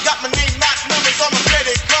regard. Got my name, not numbers on my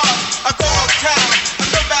credit card. I go uptown. I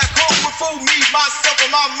come back home with full me, myself,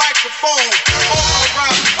 and my microphone. All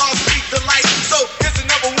around, all speak the light. So here's the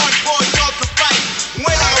number one boy, y'all to fight.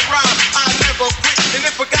 When I rhyme, I never quit. And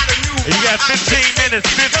if I got a new you got 15 minutes,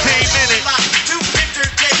 15 minutes. To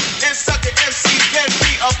entertain and suck an MC can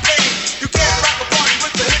be a pain. You can't rock a party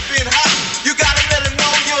with the hip and hop. You gotta let them know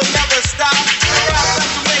you'll never stop.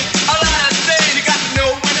 You got to know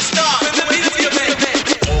when to start.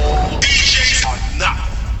 DJs are not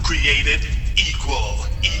created equal.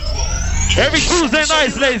 Every Tuesday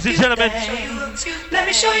night, ladies and gentlemen,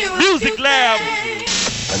 Music Lab.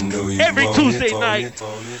 Every Tuesday night,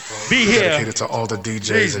 be here. Dedicated to all the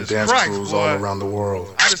DJs and dance crews all around the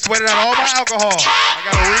world. I just sweated out all my alcohol. I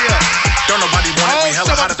gotta re-up. Don't nobody want it, we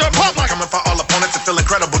hella hot at the moment. Coming for all opponents, it feel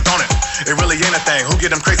incredible, don't it? It really ain't a thing. Who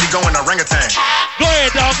get them crazy going orangutan? Go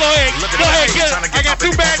ahead, dog, go ahead. Go ahead, get it. I got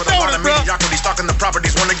 2 bags sodas, bro. Stalking the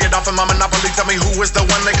properties, wanna get off of my monopoly. Tell me who is the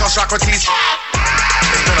one they call Socrates?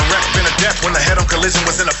 It's been a wreck, been a death when the head-on collision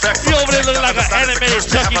was in effect. You over there looking like an animated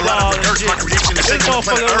Chucky doll and shit. This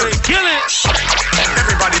motherfucker over there, kill it.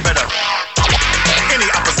 Everybody better. Any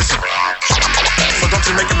opposition. So don't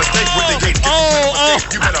you make a mistake with the gate.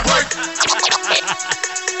 You better break.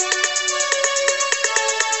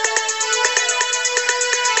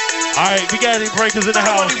 Alright, we got any breakers in the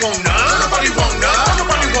house. Nobody want none.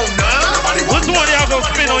 Which one y'all gonna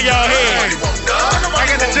spin on y'all head? I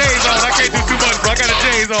got the J's on. I can't do too much, bro. I got the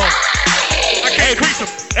J's on. I can't preach them.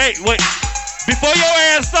 Hey, wait. Before your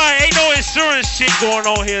ass start, ain't no insurance shit going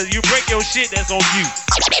on here. You break your shit, that's on you.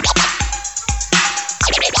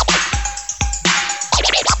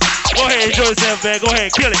 Go ahead, enjoy yourself, man. Go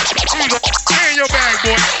ahead, kill it. Stay in your bag,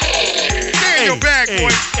 boy. Stay in your bag, boy.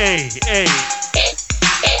 Hey.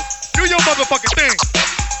 Do your motherfucking thing.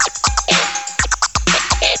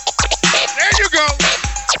 There you go.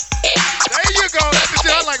 There you go. That's the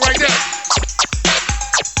shit I like right there.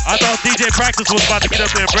 I thought DJ Practice was about to get up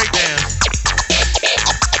there and break dance.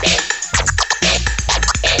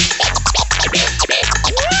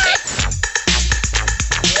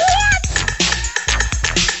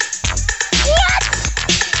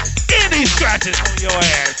 Any scratches on your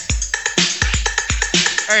ass.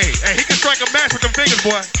 Hey, he can strike a match with them fingers,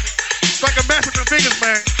 boy. Strike a match with them fingers,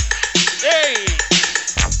 man. Hey.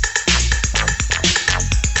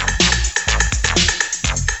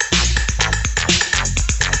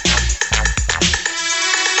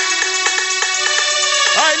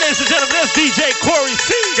 Ladies and gentlemen, that's DJ Corey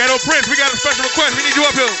C. Ghetto Prince, we got a special request. We need you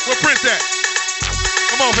up here. Where Prince at?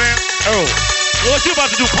 Come on, man. Oh, what you about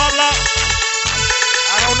to do, pop lock?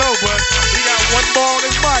 I don't know, but he got one ball on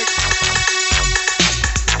his mic.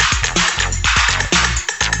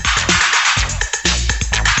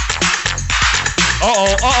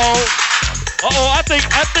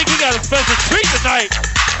 I think we got a special treat tonight.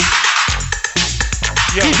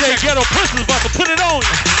 Yo, DJ Ghetto Prince is about to put it on you.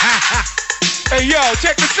 Hey, yo,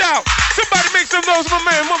 check this out. Somebody make some noise for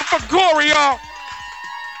my man, motherfucker Corey, y'all.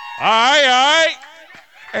 All right.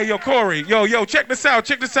 Hey, yo, Corey. Yo, check this out.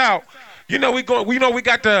 You know we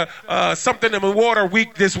got the something in the water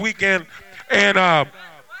week this weekend, and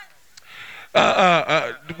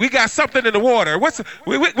we got something in the water.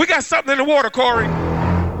 We got something in the water, Corey.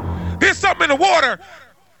 There's something in the water.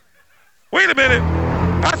 Wait a minute.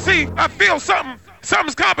 I feel something.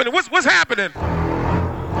 Something's happening. What's happening?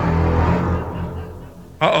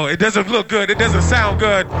 Uh-oh, it doesn't look good. It doesn't sound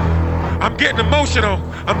good. I'm getting emotional.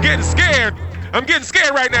 I'm getting scared. I'm getting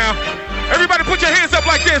scared right now. Everybody put your hands up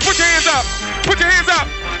like this. Put your hands up. Put your hands up.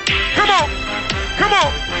 Come on.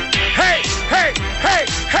 Hey.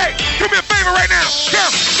 Do me a favor right now.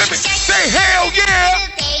 Come. Let me say hell yeah.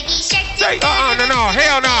 Say, no,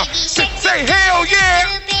 hell no. Say hell yeah.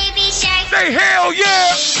 Say hell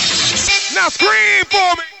yeah. Now scream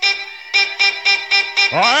for me.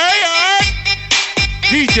 All right.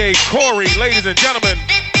 DJ Corey, ladies and gentlemen.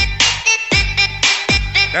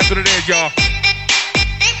 That's what it is, y'all.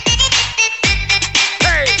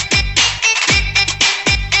 Hey.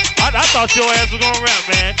 I thought your ass was gonna rap,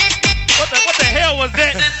 man. What the hell was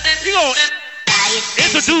that? You gonna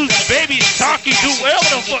introduce Baby Sharky, do whatever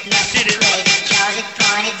the fuck that shit is.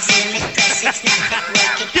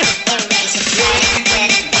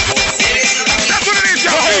 That's what it is,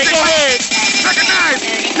 y'all. Go ahead. Recognize.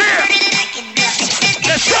 Yeah.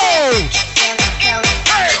 Let's go.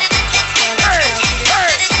 Hey. Hey.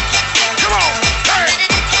 Hey. Come on. Hey.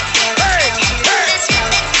 Hey.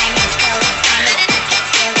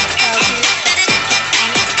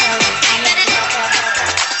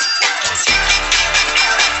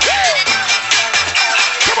 Hey.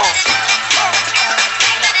 Come on.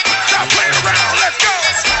 Stop playing around. Let's go.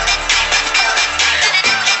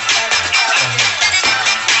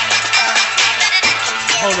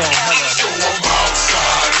 Hold on.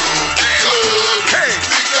 Hey.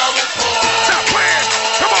 Stop playing.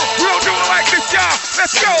 Come on. We don't do it like this, y'all.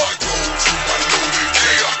 Let's go.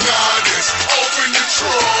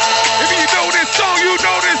 If you know this song, you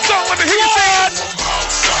know this song. Let me hear you sing.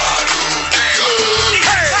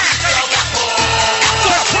 Hey.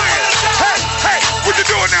 Stop playing. Hey. Hey. What you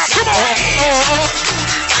doing now? Come on. If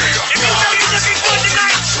you know you're looking good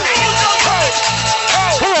tonight, and you know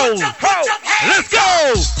Let's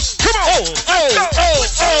go. Come on.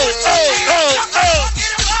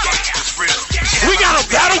 We got a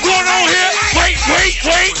battle going on here. Wait.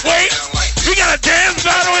 We got a dance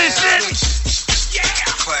battle and shit.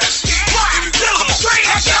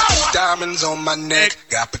 Diamonds on my neck,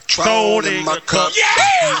 got Patron in my cup.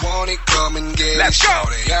 If you want it, come and get it.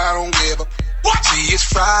 Shorty, I don't give a. See, it's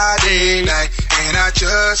Friday night, and I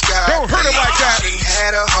just got. Don't hurt him like that.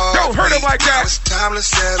 Don't hurt him like that. It's time to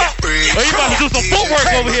celebrate. Oh, you about to do some footwork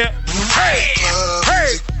over here. Hey.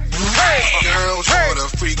 Girls wanna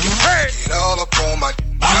freaking get all up on my.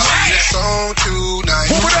 It's on tonight.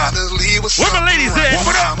 Where my ladies at?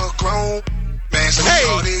 I'm a grown man, so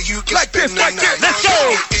you can like this, like this. Let's go.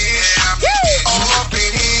 All up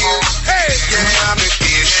in here. Hey. Yeah, I'm the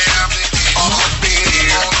ish. All up in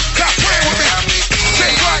here. Stop playing with me.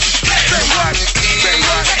 Say what?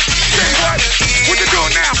 What you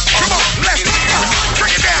doing now? Come on, let's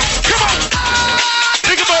bring it down. Come on.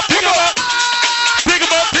 Pick him up.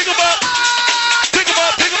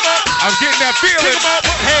 I'm getting that feeling. Pick him up.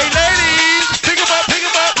 Hey, ladies. Pick him up.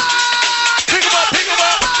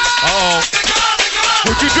 Uh-oh.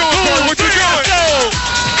 What you doing, boy? What you doing?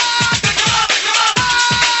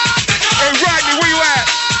 Hey, Rodney, where you at?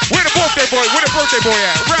 Where the birthday boy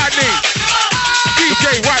at? Rodney.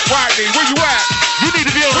 DJ Rodney, where you at? You need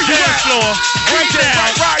to be on the dance floor right now.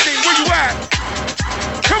 Rodney, where you at?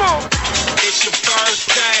 Come on. it's your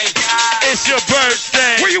birthday. It's your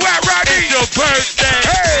birthday. Where you at, Rodney? It's your birthday.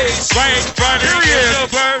 Hey. Right, Rodney. Here he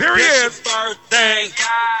is. Here he is. Birthday.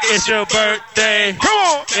 It's your birthday. Come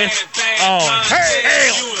on. It's,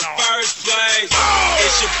 Hey. You in first place.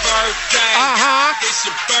 It's your birthday. It's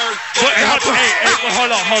your birthday. Hey,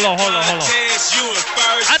 hold on. It's you in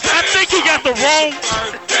first I think you got the wrong.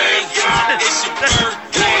 It's your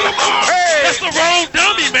birthday. Hey. That's the wrong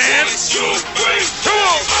dummy, man. It's your birthday. Come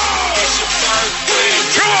on. It's your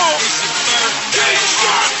birthday. Come on. It's your birthday.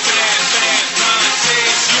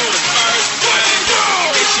 It's you in first place.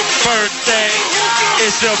 It's your Birthday.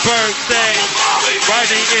 It's your birthday.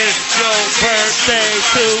 Friday is your birthday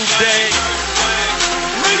today.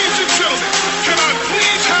 Ladies and gentlemen, can I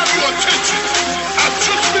please have your attention? I've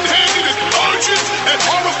just been handed an urgent and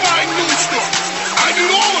horrifying news story. I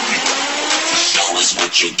need all of you. Show us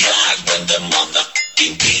what you got when the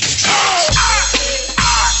motherfucking beat drops.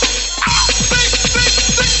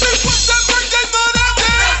 What's that birthday man out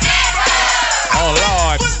there? Oh,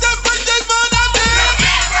 Lord. What's that birthday man out there?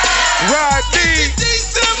 Rodney. Is it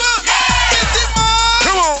December? Is it March?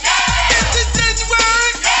 Come on. Is it January?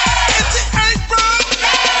 Is it April?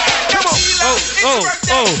 Come on. Yo,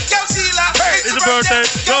 Sheila. Hey. It's your birthday.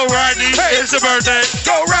 Go, Rodney. Hey. It's your birthday.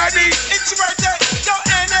 Go, Rodney. It's your birthday. Yo,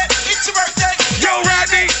 Anna. It's your birthday. Yo,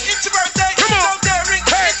 Rodney. It's your birthday. Come on. Yo, Derek.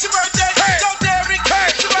 Hey. It's your birthday. Hey. Yo, Derek. Hey.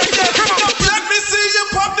 It's your birthday. Come on. Yo, let me see you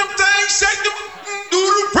pop them things, shake them, do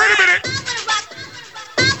the. Wait a minute.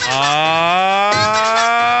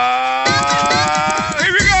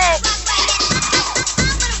 Here we go.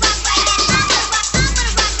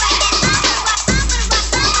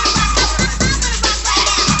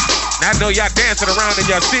 Now I know y'all dancing around in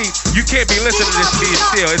your seat. You can't be listening to this being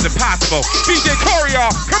still. It's impossible. DJ Corey, y'all.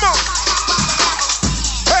 Come on.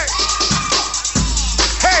 Hey.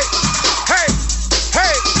 Hey. Hey.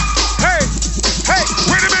 Hey. Hey. Hey.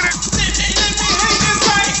 Wait a minute.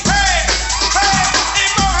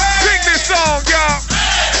 Sing this song, y'all.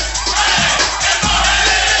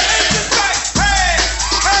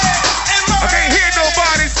 I can't hear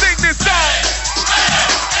nobody sing this song.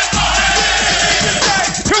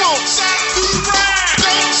 Come on.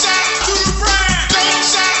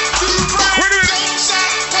 Wait a minute.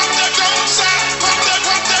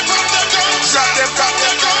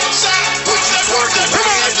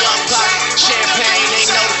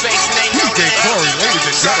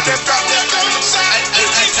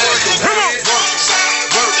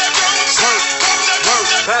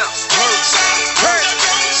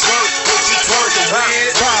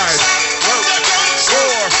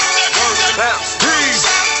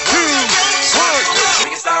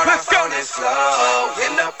 floor,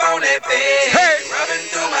 end up on that bed, rubbing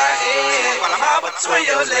through my head while I'm out between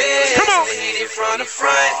your legs. Come on. Hit it from the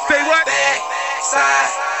front, say what? Back, side,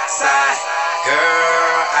 side,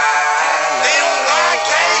 girl,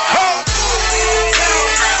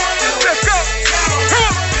 Let's go. Come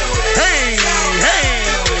on. Hey,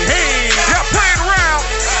 y'all playing around.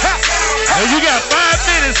 Hey, you got 5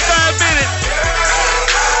 minutes, 5 minutes.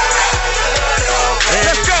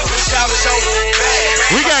 Let's go.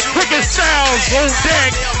 We got Cricket Styles on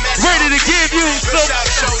deck, ready to give you some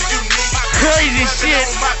crazy shit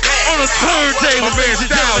on the turntable, man.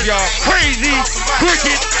 Styles, y'all. Crazy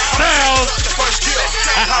Cricket Styles.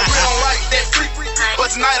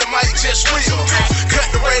 But tonight I might just reel. Cut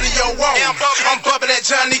the radio on. I'm bumping at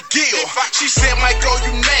Johnny Gill. She said, Michael,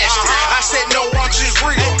 you nasty. I said, no, I'm just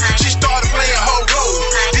real. She started playing her role.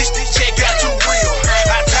 This chick got too real.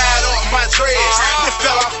 I tied up my dreads. It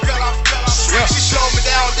fell off. She slowed me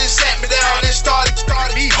down, then sat me down, then started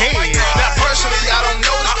me head. Now personally, I don't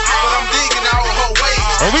know this, but I'm digging all her ways.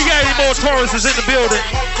 Oh, we got any more Tauruses in the building.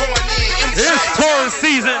 It's Taurus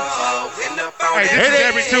season. Hey, this is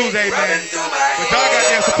every Tuesday, man. But y'all got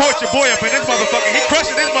there, support your boy up in this motherfucker. He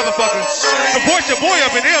crushing this motherfucker. Support your boy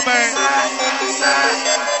up in here, man.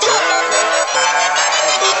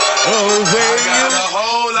 Oh, where I got a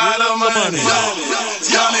whole lot of money.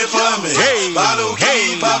 Yummy for me. Bottle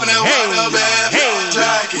key, popping that water bag.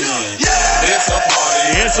 Jacket. It's a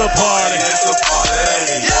party. It's a party. It's a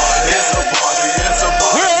party. It's a party. It's a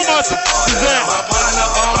party. Where are my sisters at? My partner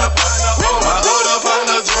on the my hood up on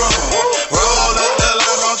the drum. Roll up the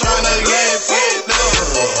line, I'm trying to get fit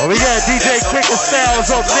up. Oh, we got DJ Cricket Styles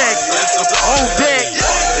up next. On deck.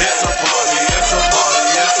 It's a party. It's a party.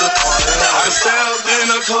 It's a party. I stepped in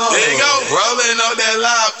the club. There you go. Rolling up that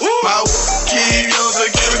lock. My keep your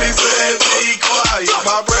security said be quiet.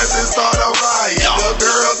 My breath is start a riot. The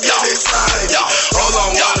girls get excited. Hold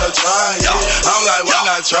on, wanna try it. I'm like, why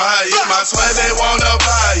not try it? My sweat they wanna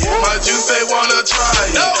buy it. My juice they wanna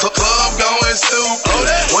try it. Club going stupid.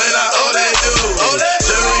 When I they do.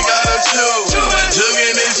 Jury gotta choose.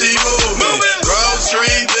 Jugging and she moving. Grove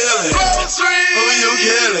Street dealing. Who you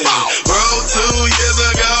killing? Broke 2 years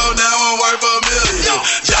ago, now I'm worth $1 million.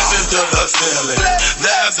 Jumping to the ceiling.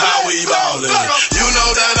 That's how we ballin'. You know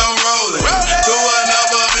that I'm rolling to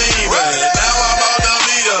another beat. Now I'm on the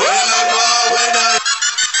meter in the club with a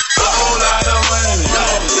whole lot of money.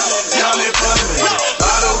 Yummy for me.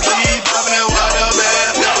 Bottle key, popping that water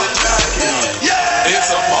bag. It's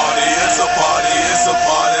a party. It's a party. It's a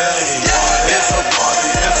party. It's a party.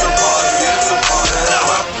 It's a party. It's a party.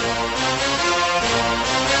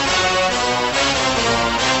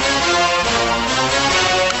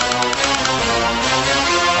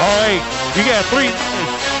 All right, you got 3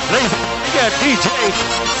 minutes. You got DJ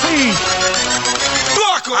C.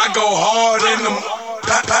 I go hard in the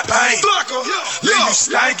paint. Leave you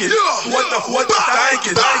stankin'. What the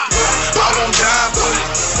thinkin'? I don't die, but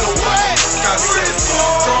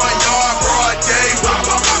throwing yard, broad day.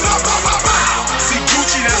 See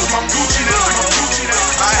Gucci, that's my Gucci.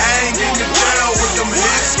 I hang in the jail with them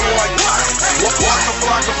hits, boy. Walk a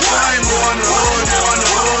flock of flame on the hood.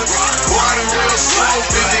 Riding real slow,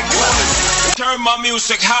 big guns. Turn my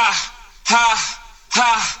music high, high,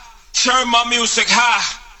 high. Turn my music high,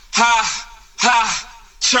 high, high.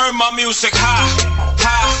 Turn my music high,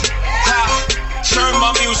 high, high. Turn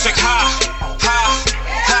my music high, high,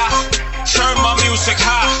 high. Turn my music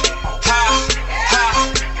high, high, high,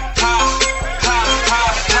 high, high,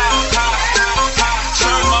 high, high.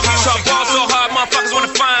 Turn my music high. Ball so hard, motherfuckers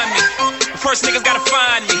wanna find me. First niggas gotta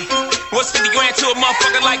find me. What's 50 grand to a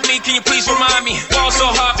motherfucker like me? Can you please remind me? Ball so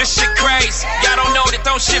hard, this shit crazy. Y'all don't know that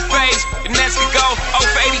don't shit phase. The next we go 0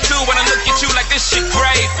 for 82 when I look at you like this shit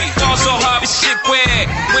gravy. Ball so hard, this shit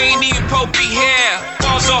weird. We ain't even Pope be here.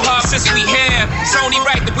 Ball so hard since we here. It's only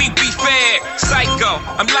right that we be fair. Psycho,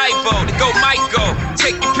 I'm libo to go Michael.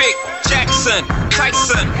 Take your pick. Jackson,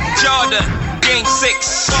 Tyson, Jordan. Game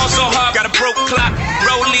 6, ball so hard, got a broke clock.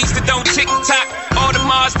 Rollies that don't tick tock. All the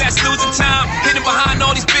Mars that's losing time, hidden behind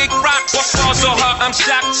all these big rocks. Ball so hard, I'm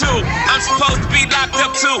shocked too. I'm supposed to be locked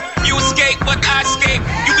up too. You escape, but I escape.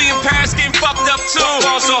 You be in Paris getting fucked up too.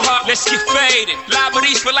 Ball so hard, let's get faded.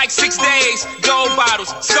 Liberties for like 6 days. Gold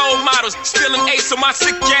bottles, soul models, spilling ace on my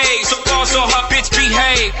sick days. So ball so hard, bitch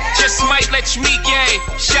behave. Just might let you meet gay.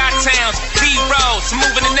 Shot towns, B-rolls,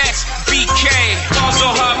 moving the next BK. Ball so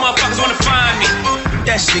hard, motherfuckers wanna find me.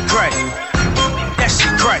 That shit crack. That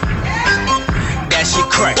shit crack. That shit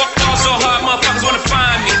crack. Ball so hard, motherfuckers wanna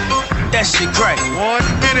find me. That shit crack. 1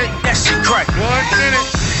 minute. That shit crack. 1 minute.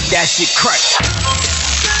 That shit crack.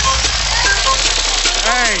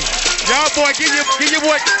 Hey, y'all boy, give your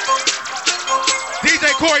boy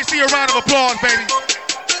DJ Corey see a round of applause, baby.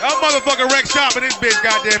 That motherfucker wreck shop in this bitch,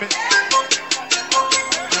 goddammit.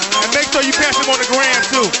 And make sure you catch him on the gram,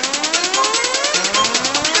 too.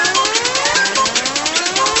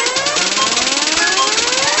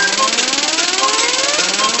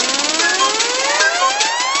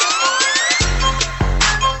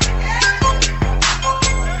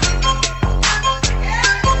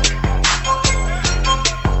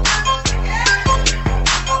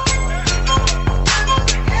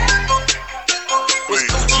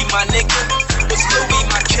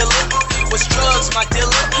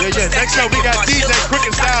 Yeah, next show we got DJ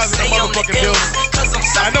Cricket Styles in the motherfucking building.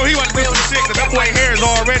 I know he wasn't missing shit, because that boy hair is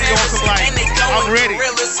already on some like, I'm ready. You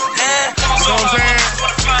know what I'm saying?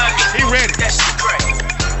 He ready. That shit crack.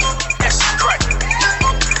 That shit crack.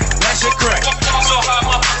 That shit crack.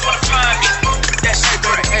 That shit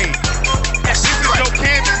crack. Hey, this is your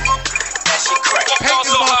canvas. That shit crack. Paint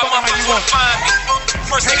this motherfucker how you want.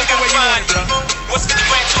 First thing I gotta find you. What's 50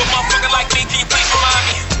 grand to a motherfucker like me? Can you please remind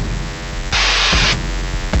me?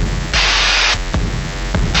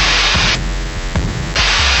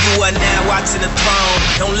 You are now watching the throne.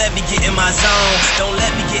 Don't let me get in my zone. Don't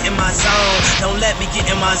let me get in my zone. Don't let me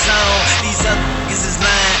get in my zone. These other niggas is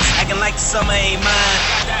lying, acting like the summer ain't mine.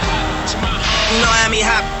 You know how many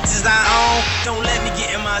hot bitches I own. Don't let me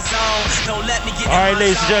get in my zone. Don't let me get in my zone. Alright,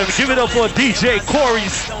 ladies and gentlemen, give it up for DJ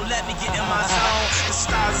Corey's. Don't let me get in my zone. The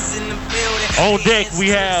stars is in the building. On deck, we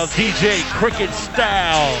have DJ Cricket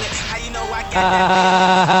Style.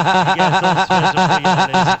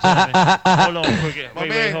 Hold on, Cricket.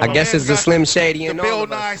 Wait, I guess it's the Slim Shady and the all Bill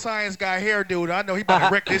of us. Nye Science Guy hair dude. I know he about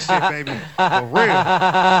to wreck this shit, baby. For real.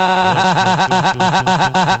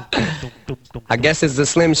 I guess it's the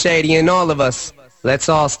Slim Shady and all of us. Let's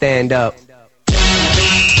all stand up.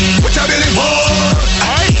 What y'all really want?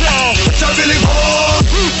 Alright, y'all. What y'all really want?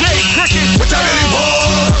 DJ Cricket. What y'all really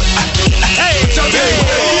want? Hey. What y'all really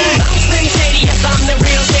want? Slim Shady, yes, I'm the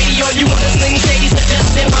real Shady. All you other Slim Shadys are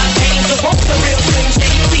just in my veins. So won't the real Slim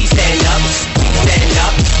Shady please stand up? Stand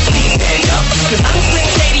up, please stand up. Cause I'm Slim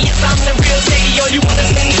Shady, yes, I'm the real Shady. All you other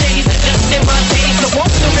Slim Shadys are just in my veins. So won't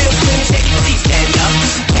the real Slim Shady please stand up?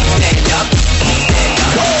 Stand up, please stand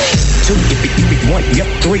up. 2, if it 1, yep,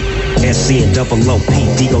 3. SC and double OP,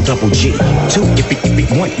 Digo double G. 2, if it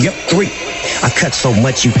 1, yep, 3. I cut so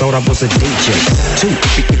much you thought I was a DJ. 2,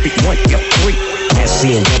 if it 1, yep, 3.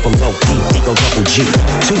 SC and double OP, Digo double G.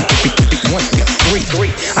 2, if it 1, yep,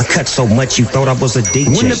 3. I cut so much you thought I was a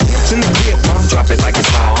DJ. When the beat's in the crib, drop it like it's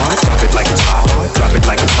hard. Drop it like it's hard. Drop it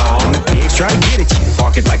like it's hard. Pigs try to get at you.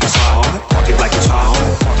 Park it like it's hard. Park it like it's hard.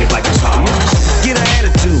 Park it like it's hard. Get an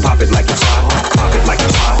attitude. Pop it like it's hard. Pop it like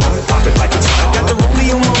it's hard. Pop it like it's hard. Got the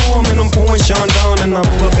rollie on my arm and I'm pouring Sean down and I'm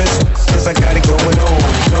full of this. Cause I got it going on.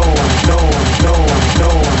 No, no, no, no, no,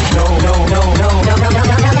 no, no, no, no.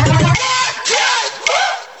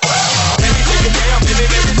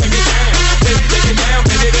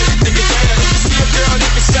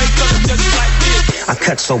 I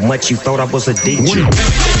cut so much you thought I was a DJ.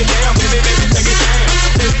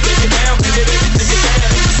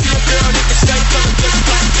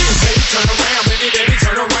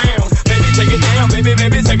 Take it down, baby,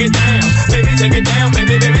 baby, take it down. Baby, take it down,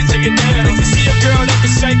 baby, baby, take it down. If you see a girl that can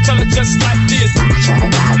shake, tell her just like this.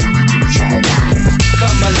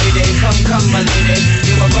 Come my lady, come my lady,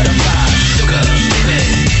 you're my butterfly, sugar, baby.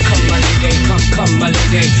 Come my lady, come my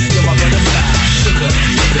lady, you're my butterfly, sugar,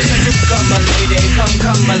 baby. Come my lady, come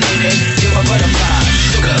my lady, you're my butterfly,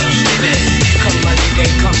 sugar, baby. Come my lady,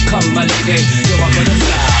 come my lady, you're my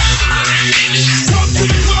butterfly, sugar. Come to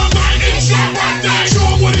the club, man, it's your birthday. Show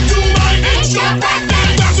 'em what it do, man, it's your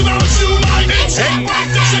birthday. Bouncing on the shoe, man, it's your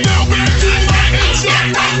birthday. Chanel bag, man, it's your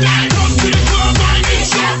birthday. Come to the club, man,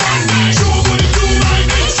 it's your birthday. Show 'em what it do, man,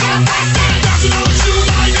 it's your birthday. Bouncing on the shoe,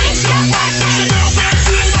 man, it's your birthday. Chanel bag,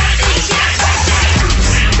 man, it's your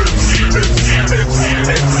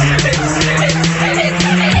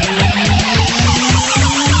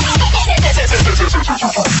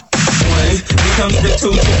Here comes the 2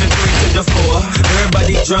 to the 3 to the 4.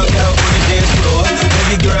 Everybody drunk out on the dance floor.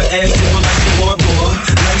 Baby girl ass doing like she want more.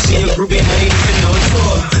 Like she a groupie, ain't even no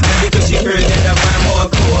tour. Maybe cause she heard that I rhyme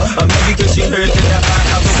hardcore. Or maybe cause she heard that I rhyme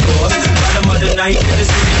out before. Bottom of the night in the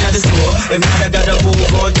city at the store. If not, I gotta move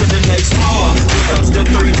on to the next floor. Here comes the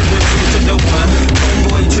 3 to the 2 to the 1.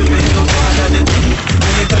 Homeboy tripping, no one out of me.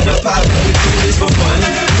 When it comes to pop, we do this for fun.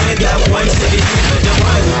 When it got one city, for the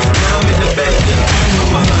one. Now I'm in the back, getting on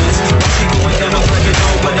my hands. She going down, I'm working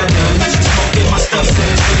on what I done. She smoking my stuff,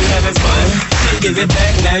 saying she having fun. She give it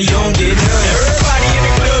back, now you don't get none. Everybody in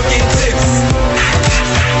the club getting tips.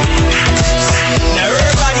 Now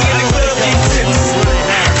everybody in the club getting tips.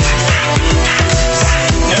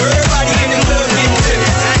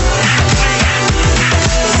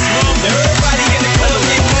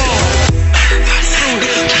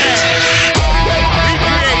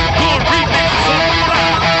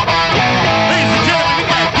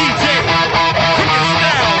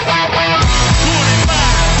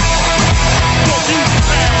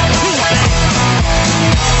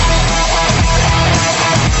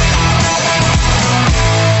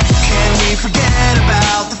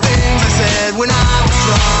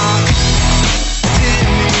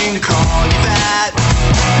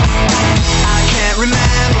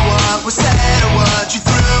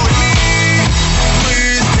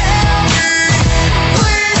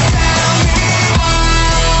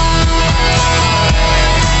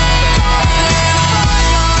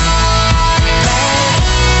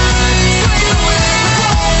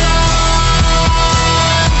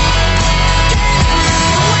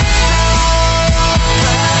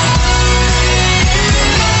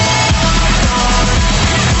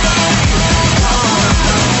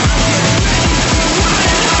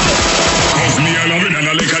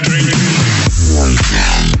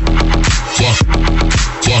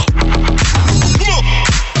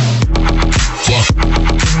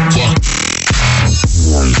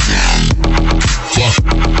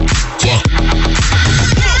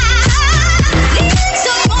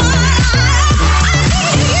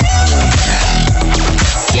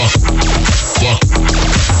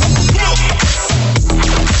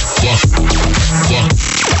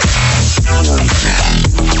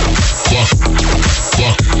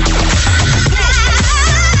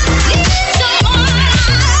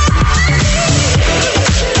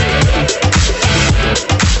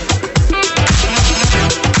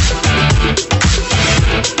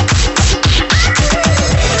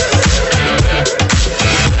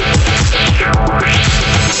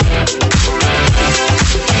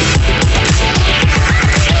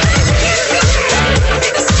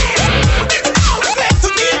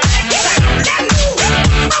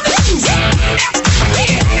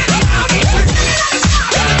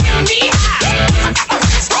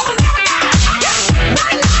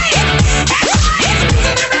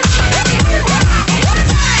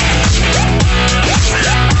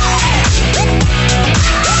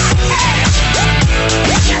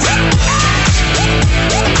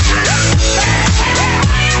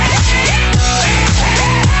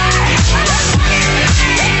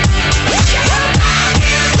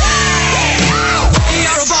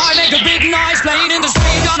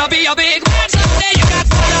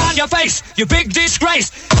 you big disgrace.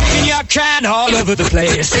 Taking your can all over the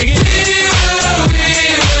place. Singing, we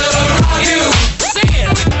will rock you. Sing it.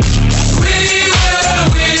 We will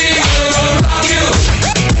rock you.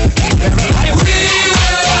 Everybody, we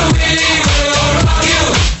will rock you. We will rock you.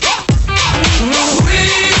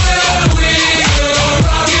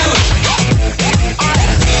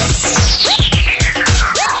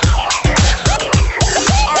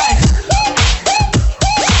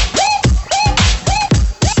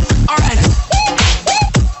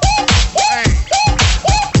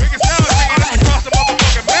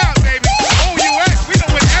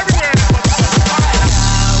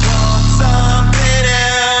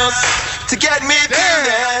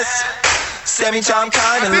 Semi-charm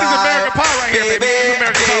kind of life, right baby,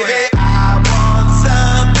 baby, I want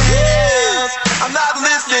something else. I'm not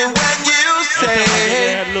listening when you say.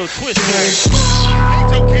 Had a little twist to it.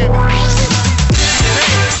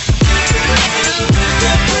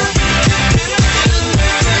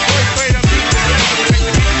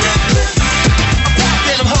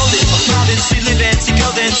 I'm holding, I'm smiling, she living, she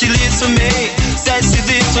golden, she lives for me. Says she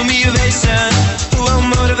lives for me, ovation, well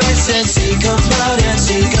motivation. She goes round and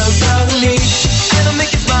she goes round with me. And I'll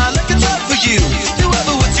make you smile like a drug for you. Do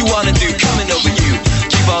ever what you wanna do, coming over you.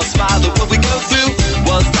 Keep on smiling what we go through.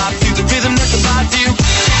 One stop to the rhythm that survives you.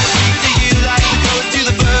 Do you like to go to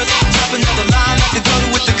the bird? Drop another line like a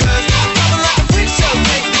daughter with the curse. Dropping like a freak show,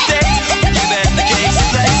 make the day. You bet the case,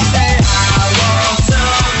 let's say I want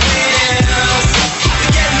something else to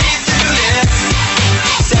get me through this.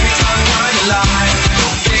 Every time I'm alive,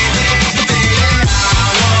 baby, baby, I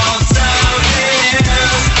want something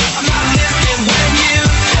else. I'm not listening when you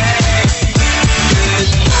say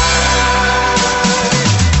goodbye.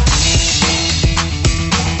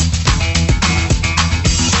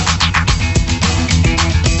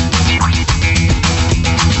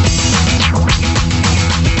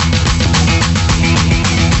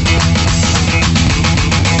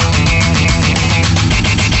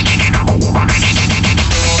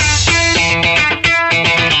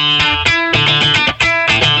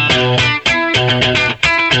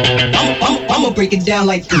 I'ma break it down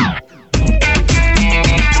like this.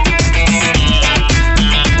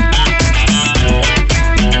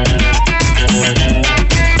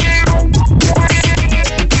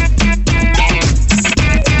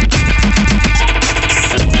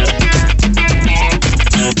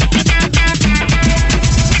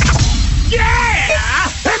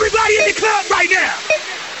 Everybody in the club right now.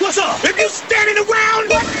 What's up? If you standing around,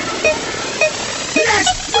 let's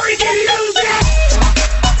freaking lose it.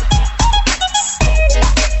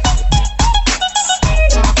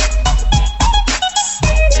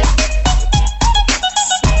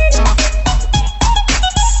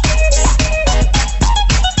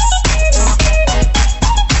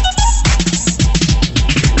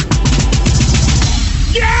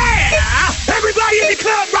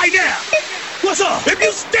 What's up? If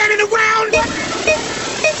you standing around,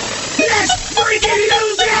 let's freaking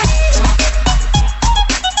lose it.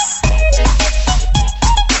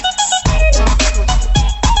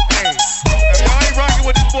 Hey, if y'all ain't rocking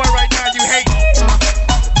with this boy right now, you hate.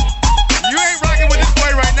 You ain't rocking with this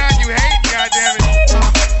boy right now, you hate, goddammit.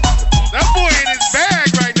 That boy in his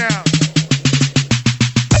bag right now.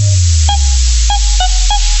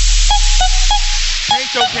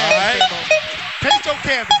 Paint your canvas, Tambo. Paint your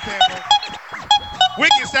canvas, Tambo.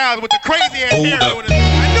 Wicked Styles with the crazy ass hair. I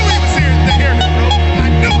knew he was serious with the hair, bro. I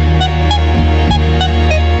knew it.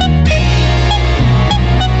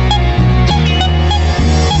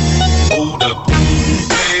 Hold up,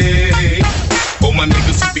 hey. Oh, my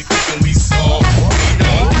niggas who be thinking we soft.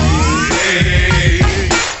 Hey,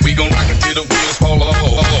 we gon' rock until the wheels fall off.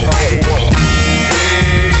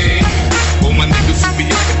 Hey, oh, my niggas who be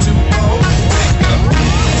acting too cold.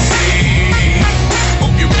 Hey,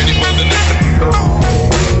 hope you're ready for the next episode.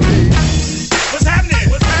 What's happening?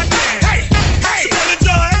 What's happening? Hey, hey,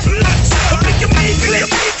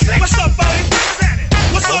 what's up, buddy? What's happening?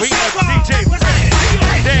 What's up, DJ? What's happening?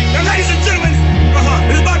 Hey, now, ladies and gentlemen,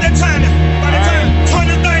 it's about that time. By the time turn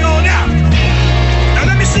this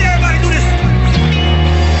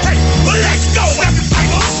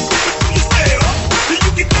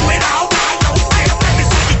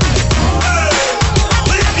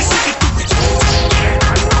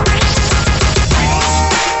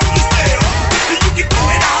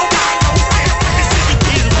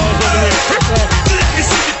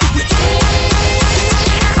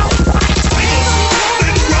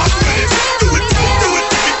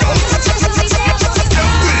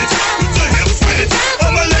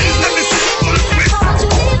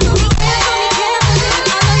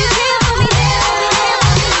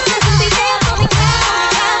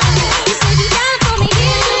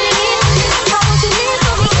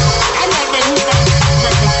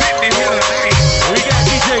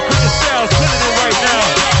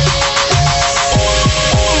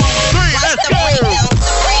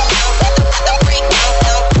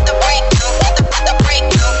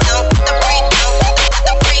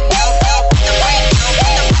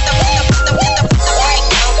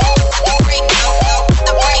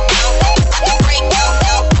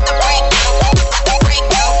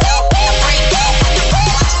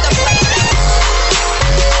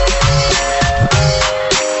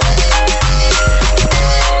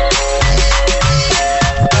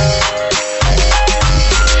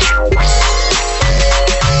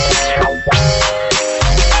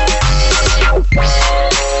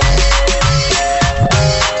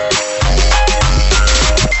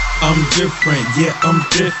different, yeah, I'm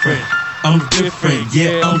different. I'm different,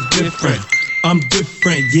 yeah, I'm different. I'm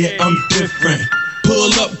different, yeah, I'm different.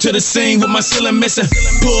 Pull up to the scene with my ceiling missing.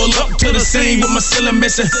 Pull up to the scene with my ceiling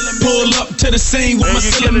missing. Pull up to the scene with my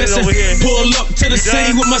ceiling missing. Pull up to the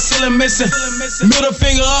scene with my ceiling missing. Middle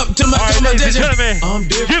finger up to my competition. I'm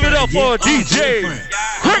different. Give it up for DJ.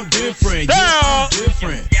 I'm different, yeah, I'm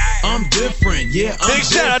different. I'm different, yeah, I'm Big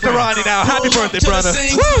shout out to Ronnie now. Happy birthday, brother.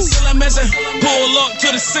 Pull up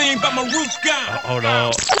to the scene, but my roof gone. Hold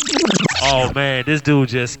on. Oh man, this dude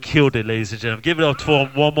just killed it, ladies and gentlemen. Give it up for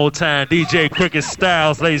him one more time. DJ Cricket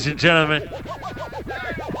Styles, ladies and gentlemen.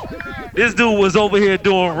 This dude was over here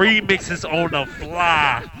doing remixes on the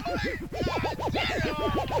fly.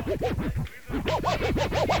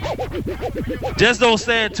 Just don't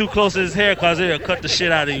stand too close to his hair because it'll cut the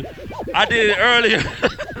shit out of you. I did it earlier.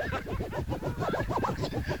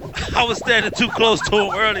 I was standing too close to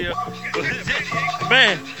him earlier.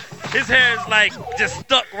 Man, his hair is like just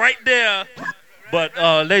stuck right there. But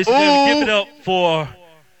ladies and gentlemen, give it up for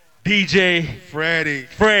DJ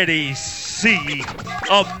Freddie C.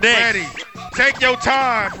 Up next. Freddie, take your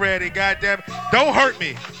time, Freddie. Goddamn it. Don't hurt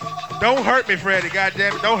me. Don't hurt me, Freddie.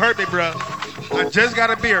 Goddamn it. Don't hurt me, bro. I just got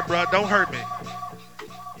a beer, bro. Don't hurt me.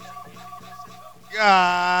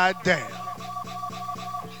 God damn.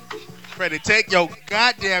 Freddie, take your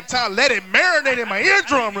goddamn time. Let it marinate in my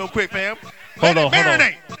eardrum real quick, fam. Let it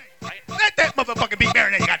marinate. Let that motherfucking beat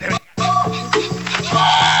marinate, goddamn it.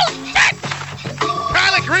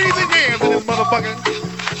 Pilot greens and yams in this motherfucker.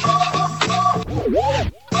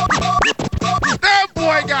 That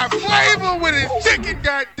boy got flavor with his chicken,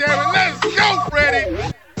 goddamn it. Let's go,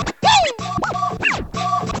 Freddie.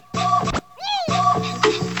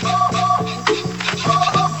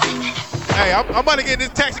 Hey, I'm about to get in this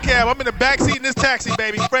taxi cab. I'm in the back seat in this taxi,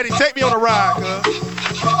 baby. Freddie, take me on a ride, cuz.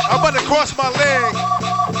 I'm about to cross my leg,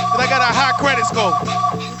 and I got a high credit score.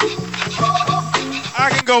 I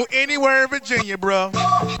can go anywhere in Virginia, bro.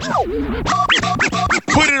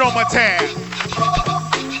 Put it on my tab.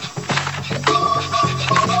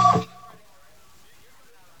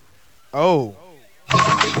 Oh.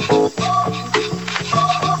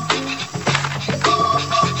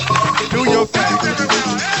 Do your thing.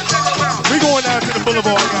 We going down to the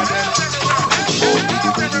boulevard, goddamn.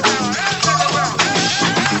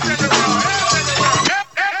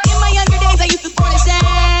 In my younger days, I used to sport a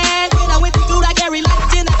shag. When I went to school, I carried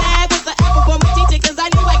lunch in a bag with the apple for my teacher, cause I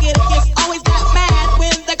knew I'd get a gift. Always got mad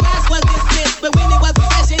when the class was dismissed, but when it was a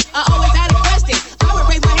session, I always had a question. I would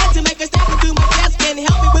raise my hand to make a step into my desk and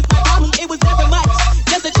help me with my problem. It was never much.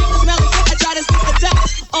 Just a chick to smell the sick, I try to stick the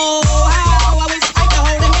touch. Oh, how I wish I could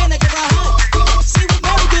hold her hand and give her a hug. She was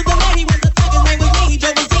married to the man, he was a thug, his name was Lee. He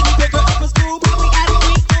drove a Ziggy, pick her up from school, probably at a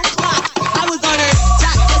 3 o'clock. I was on her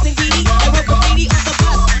jock, just indeed, and wrote graffiti on the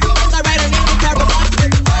bus. First I write her name in Carver Bus, my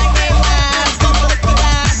name last, double lick the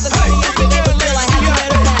glass. The city yesterday was real, I had to let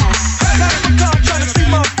her pass. Got in the car trying to see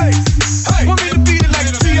my face. Hey, want me to beat it like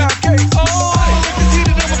a TIK. Oh, if it's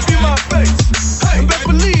heated, I'ma see my face. Hey, best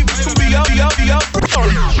believe it's gonna be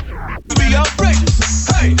outrageous.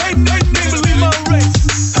 Hey, they believe my race.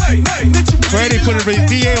 Hey, Freddie putting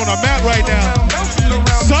VA on the map right now.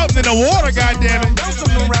 Something in the water, goddammit.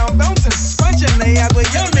 Bouncing around, bouncing. Scrunching they out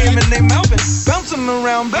with your name and they mouthing. Bouncing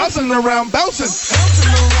around, bouncing around, bouncing.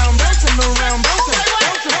 Bouncing around, bouncing around, bouncing.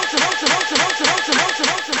 Bouncing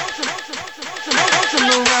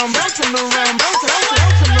around, bouncing around, bouncing.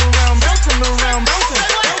 Bouncing around, bouncing around, bouncing.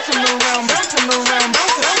 Bouncing around, bouncing around,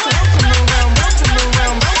 bouncing. Bouncing around, bouncing around,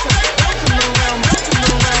 bouncing.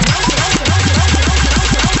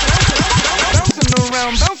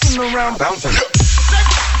 Bouncing around, bouncing.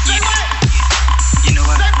 You know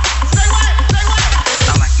what? I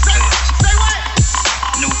like the players.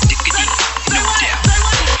 No diggity, no doubt.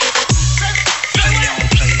 Play on,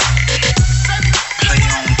 play it. Play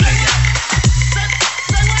on, play it.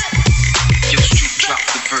 Yo, street drop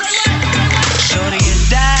the verse. Shorty is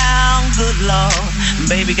down, good lord.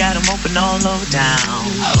 Baby got him open all over town.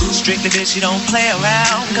 Strictly bitch, you don't play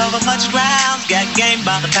around. Cover much ground, got game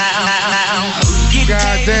by the pound.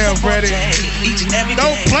 Goddamn, Freddie.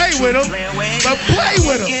 Don't play with him, but play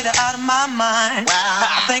with him. Get her out of my mind.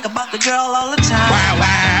 I think about the girl all the time.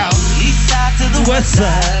 Wow. East side to the west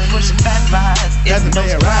side, pushing back rides. It's no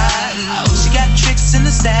surprise. She got tricks in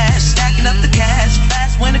the stash, stacking up the cash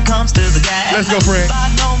fast when it comes to the gas. Let's go, Fred.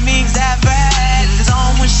 By no means that bad. It's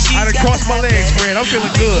on when she's I done crossed my legs, Fred. I'm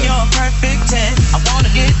feeling good. You're a perfect 10. I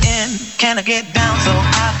wanna get in. Can I get down so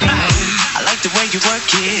I can? I like the way you work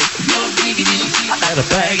it. I like to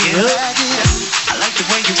bag it up. I like the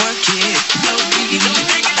way you work it. I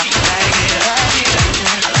like to bag it up.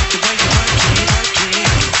 I like the way you work it.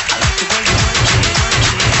 I like the way you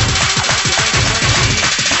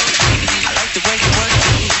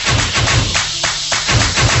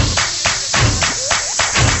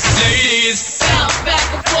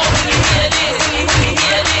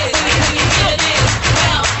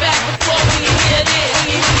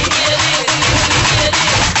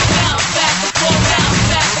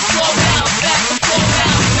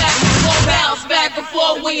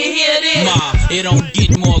you hear this? Ma, it don't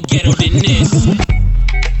get more ghetto than this.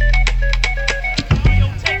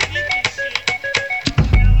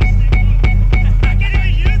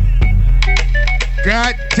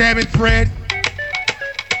 God damn it, Fred.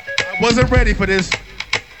 I wasn't ready for this.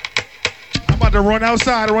 I'm about to run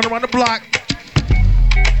outside and run around the block.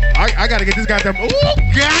 I gotta get this goddamn. Oh,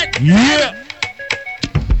 God! Yeah!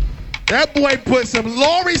 That boy put some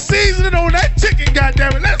Lori seasoning on that chicken,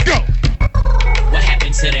 goddammit. Let's go! What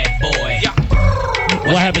happened to that boy?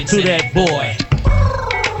 What happened to that boy?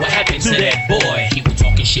 What happened to that boy? He was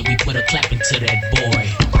talking shit, we put a clap into that boy.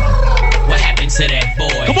 What happened to that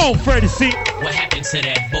boy? Come on, Freddie C. What happened to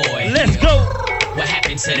that boy? Let's go. What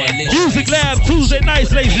happened to that boy? Music Lab Tuesday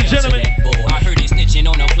nights, ladies and gentlemen. I heard he snitching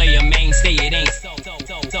on a player mainstay, it ain't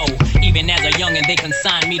so. Even as a youngin', they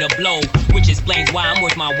consigned me to blow, which explains why I'm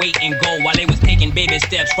worth my weight in gold. While they was taking baby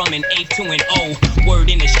steps from an 8 to an O. Word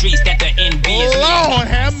in the streets that the NB is Lord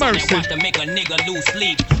have mercy. To make a nigga lose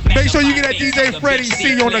sleep. Make sure you get that DJ Freddie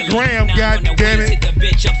C on the gram, goddammit. The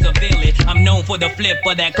bitch up severely. I'm known for the flip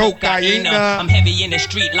of that cocaine. I'm heavy in the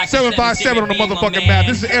street like 757 on the motherfucking map.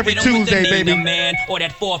 This is every Tuesday, baby. Man, or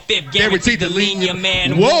that 4/5 guaranteed to lean your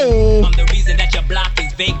man. Whoa. I'm the reason that your block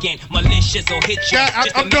is vacant. Malicious or hit you.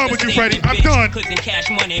 I'm done with you, Freddie. I'm done.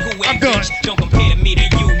 Cash money, who ain't I'm done. Rich? Don't compare me to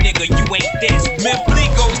you, nigga. You ain't this.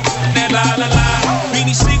 Memphis, that la la la.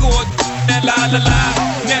 Beanie Siegel, that la la la.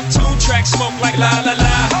 Neptune track smoke like la la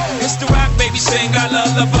la. It's the rock baby sing I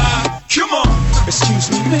lullaby. Come on,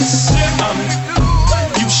 excuse me, miss.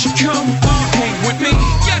 You should come hang with me.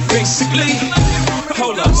 Basically.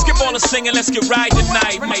 Hold up, skip all the singing, let's get right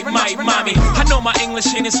tonight, my mommy. I know my English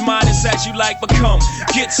ain't as modest as you like, but come,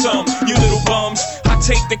 get some, you little bums. I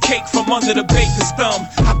take the cake from under the baker's thumb.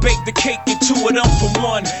 I bake the cake, get 2 of them for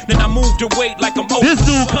 1. Then I move the weight like I'm open. This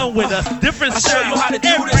dude come with a different style. I show you how to do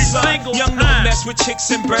every this, single young time. Mess with chicks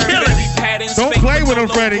and birds. Baby patterns. Don't play with him,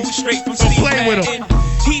 Freddie. Don't play with him.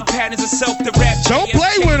 He patterns himself the rap. Don't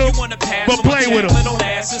play with him, but play with him. Little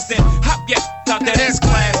asses, then hop your out that S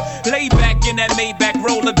class. Lay back in that Maybach,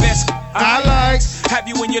 roll the best. I like. Have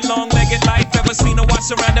you in your long-legged life ever seen a watch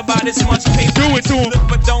surrounded by this much paper? Do it to him. Look,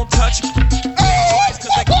 but don't touch it. Twice,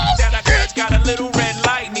 cause I keep that I catch. Got a little red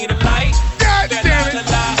light, need a light. God that damn it. la la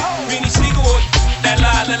la. Beanie Siegel, that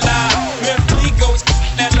la la la. Memphis,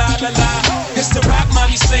 that la la la. It's the rock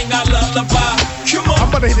mommy sing I lullaby. Come on. I'm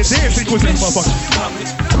about to hit the dance sequence in this motherfucker.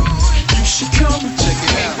 You should come check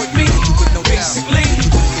it out with me. Basically,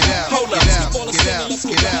 hold up.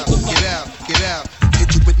 Get out.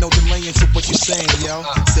 Hit you with no delaying to what you're saying, yo.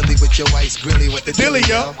 Silly with your ice, grilly with the Dilly,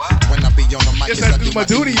 yo. When I be on the mic, Yes, I do my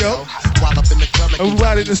duty, yo. While up in the club, like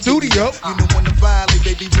everybody in the studio. You know when the violate,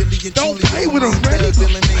 baby, really and don't truly. play with him, Freddie.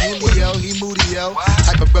 Dylan and Julio, he moody, yo.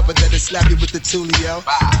 Type of brother that'll slap you with the tulio.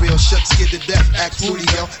 Real shook, scared to death, act fruity,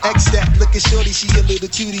 yo. X that, looking shorty, she a little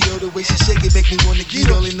cutie, yo. The way she shake it make me wanna get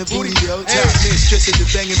all in the booty, yo. Top mistress of the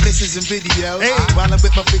banging misses and video. While I'm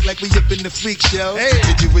with my freak like we up in the freak show.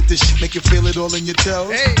 Hit you with this shit, make you feel it all in your toes.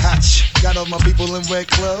 Hot, got all my people in red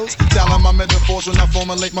clothes. Tell them my metaphors when I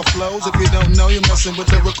formulate my flows. If you don't know, you're messing with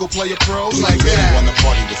lyrical player pros like that. You wanna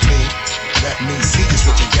party with me? Let me see just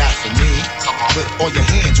what you got for me. Put all your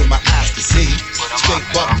hands with my eyes to see. Straight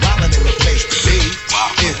buck wildin' in the place to be.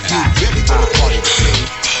 If you really wanna party with me,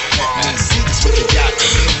 let me see just what you got for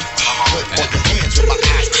me. Put all your hands with my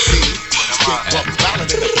eyes to see. Straight buck wildin'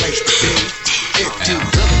 in the place to be. If you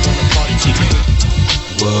really wanna party with me.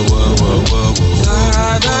 Whoa, whoa, whoa, whoa, whoa.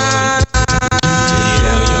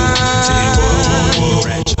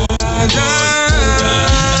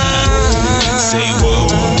 Say whoa,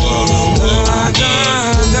 whoa, whoa, again.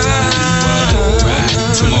 Right,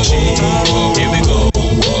 tomorrow, here we go.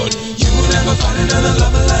 You will never find another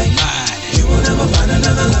lover like mine. You will never find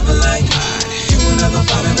another lover like mine. You will never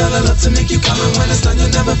find another love to make you come, and when it's done,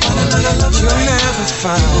 you'll never find another lover like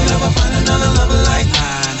mine. You will never find another lover like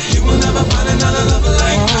mine. You will never find another lover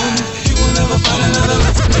like mine. You will never find another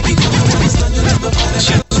love to make you come, and when it's done, you'll never find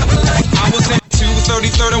another lover like mine. I was at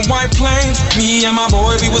 233rd and White Plains. Me and my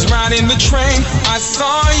boy, we was riding the train. I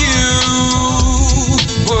saw you.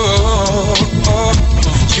 Whoa,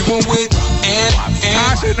 you were with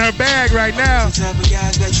Tasha in her bag right now.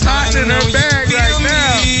 Tasha in her bag right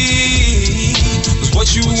now.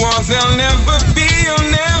 What you want, they'll never be,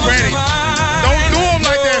 you'll never Ready. find. Don't do him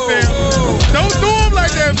like that, fam. Don't do him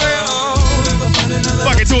like that, fam.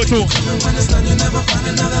 Fuck it, do it to him.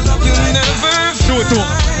 Do it to him.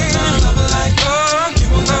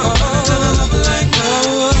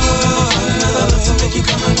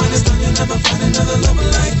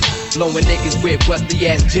 Blowing niggas with rusty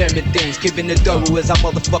ass German things. Giving the double as I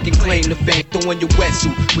motherfucking claim the fame. Throwing your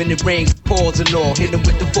wetsuit when it rains, pours and all. Hit 'em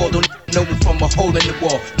with the fall, don't know me from a hole in the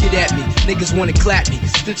wall. Get at me, niggas wanna clap me.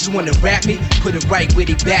 Stitches wanna rap me, put it right where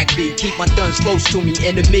they back be. Keep my guns close to me,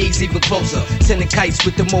 enemies even closer. Sending kites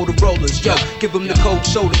with the Motorola's, yo. Give 'em the cold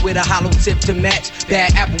shoulder with a hollow tip to match.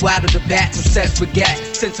 Bad apple out of the bat, success for gas.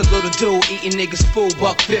 Since a little dude eating niggas full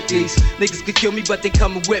 $1.50s. Niggas could kill me, but they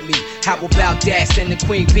coming with me. How about that? Send the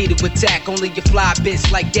Queen Bee to attack. Only your fly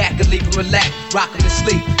bitch like that could leave him relaxed. Rock him to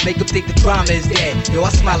sleep, make him think the drama is dead. Yo, I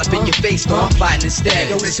smile up in your face, no, I'm fighting instead.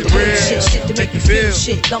 Yo, it's the real shit to make you feel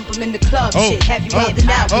shit. Dump 'em in the club shit. Have you waiting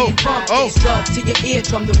out, getting pumped. This drugs to your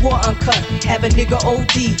eardrum, the war uncut. Have a nigga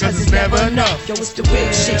OD, cause it's never enough. Yo, it's the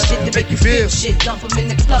real shit to make you feel shit. Dump 'em in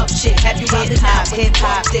the club shit. Have you waiting out, getting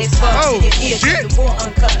pumped. This drugs to your eardrum, the war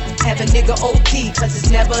uncut. Have a nigga OD, cause it's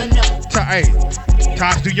never enough. Hey,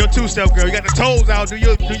 Tosh, do your two-step, girl. You got the toes out. Do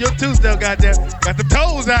your two-step, goddamn. Got the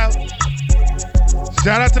toes out.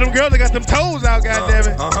 Shout out to them girls that got them toes out,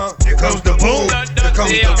 goddammit. Here comes the boom. Here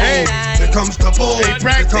comes the boom. Here comes the boom. Hey,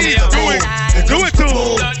 practice. Do it. Do it to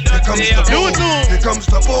him. Here comes the boom. Here comes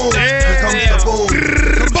the boom. Here comes the boom.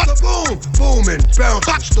 Here comes the boom. Booming,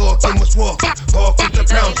 bouncing, stalking, what's walking. Off with the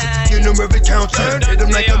pouncing. You know every counter. Hit him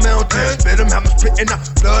like a mountain. Spit him, have him spitting out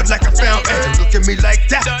blood like a fountain. Look at me like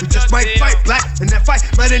that. We just might fight black. And that fight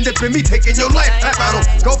might end up in me taking your life. I don't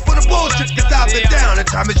go for the bullshit, cause I've been down. And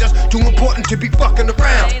time is just too important to be fucking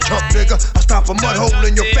around. Chump nigga, I stop a mud hole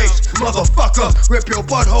in your face. Motherfucker, rip your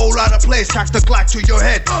butthole out of place. Cock the Glock to your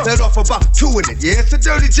head. Let off about 2 in it. Yeah, it's a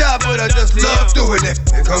dirty job, but I just love doing it.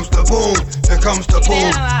 Here comes the boom. Here comes the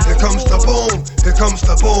boom. Here comes the boom. Here comes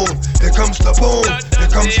the boom. Here comes the boom. Here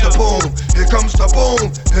comes the boom. Here comes the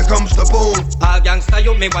boom. Here comes the boom. All gangsta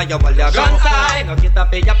you me why you hold your gun tight. No get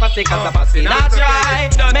up in your pussy cause the pussy not dry.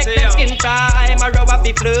 Make them skin try. My rubber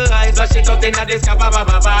be fly. Flush it out in the disco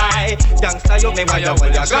bye. Gangsta you me why you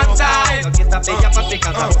hold your gun tight. No get up in your pussy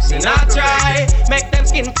cause the pussy not dry. Make them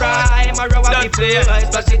skin fry. My rubber be fly.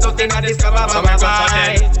 Flush it out in the disco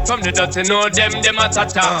bye. From the dirty know them a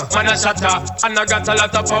tata. Man a shatter. And I got a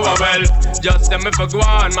lot of power well. Just them if I go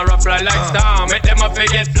on. My rough fly like star. Make them up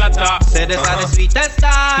get flatter. Say this are the sweetest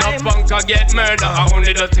time. No punk a get murder. I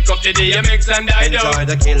only just pick up the DMX and I do. Enjoy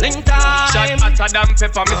the killing time. Shot hotter than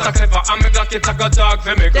pepper. Mr. Clever. I'm a Glock it a go talk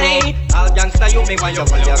for me crew. All gangsta you me why you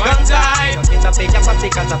hold your gun tight. No get up in your pussy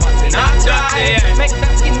cause the pussy not dry. Make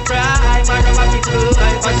them skin fry. My rubber be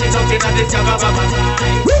fly. Flush it out in the disco bye.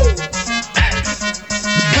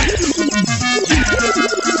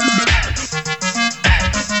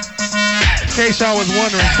 In case y'all was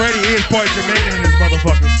wondering, Freddie is part Jamaican in this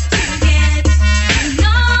motherfucker.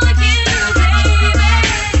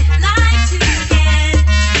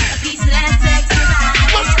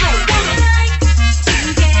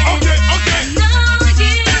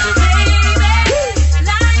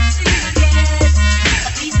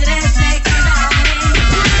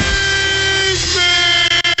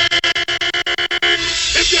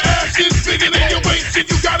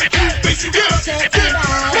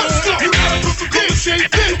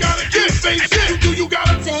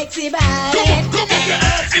 Sexy body. Come on, your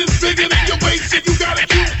ass is bigger than your waist, and you got a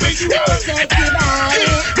cute face. You got a sexy body.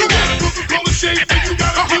 You got a Coca-Cola shape, and you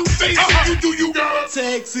got a cute face. And you got a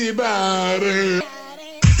sexy body.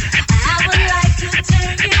 I would like to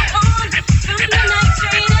turn you on from the night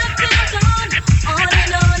straight up to the dawn. On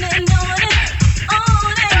and on and on and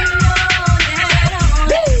on and on and on.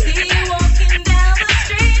 See you walking down the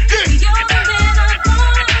street. You're the man I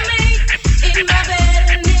wanna meet in my bed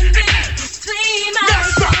and in between my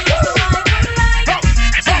legs. So I would like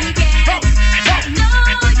to get to know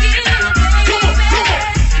you, baby.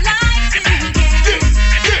 Like to get.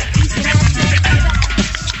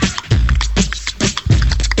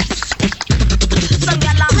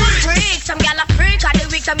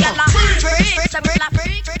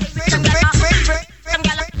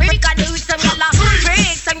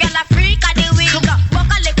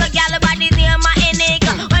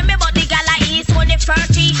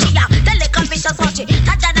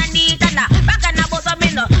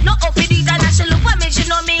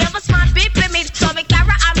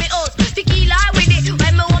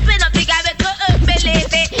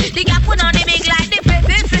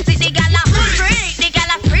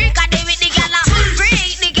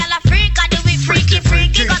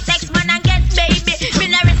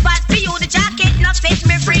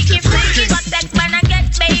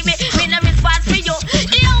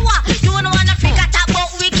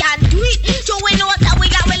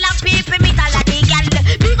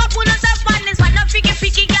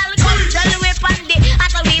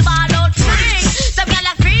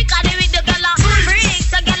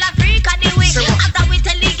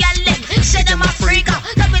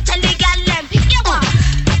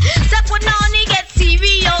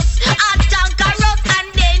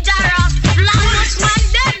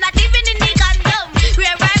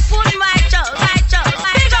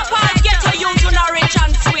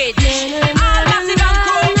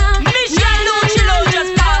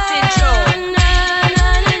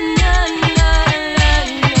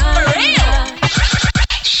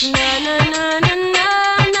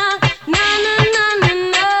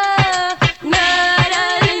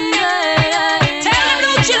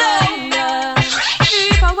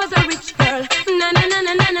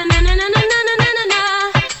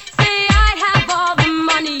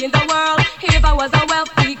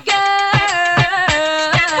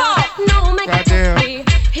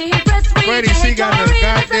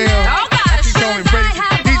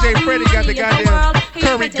 the goddamn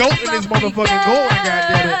Curry goat in this motherfucking going,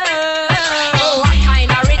 goddamn it. What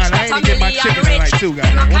kind of rich that a million rich?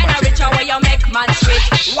 Them a kind of rich where you make man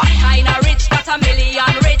switch. What kind of rich that a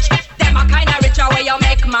million rich? Them a kind of rich where you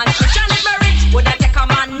make man switch. And if me rich, woulda take a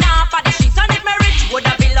man off of the streets. And if me rich,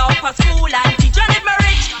 woulda build up a school and teach. And if me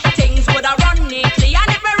rich, things woulda run neatly. And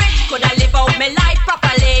if me rich, coulda live out me life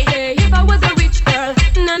properly. Hey, if I was a rich girl,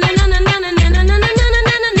 na na na na na na na na na na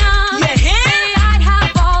na na na. Yeah, hey, I'd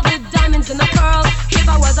have all the diamonds and the pearls. If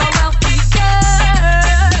I was a wealthy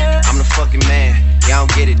girl. I'm the fucking man. Y'all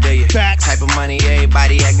don't get it, do you? Facts. Type of money,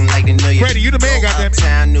 everybody acting like they know you. Freddie, you the man, goddammit.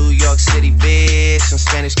 Uptown, New York City, bitch. Some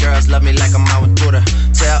Spanish girls love me like I'm out with Buddha.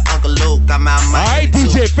 Tell Uncle Luke I'm out my Alright,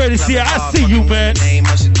 DJ Freddie, see, I see you, man.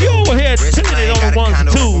 You over here telling it on the ones and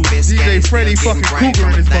twos. DJ Freddie fucking cougar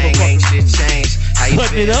in this motherfucker.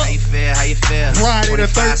 Putting it up. How you feel? Friday the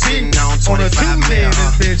 13th on a Tuesday in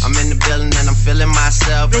this bitch. I'm in the building and I'm feeling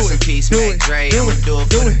myself. Rest in peace, Mac Dre. I'ma do it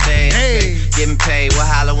for the day. Hey. Getting paid, we'll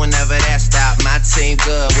holler whenever that stop. My team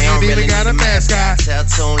good, we don't really got need a mascot. Tell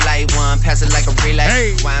tune light one, pass it like a relay.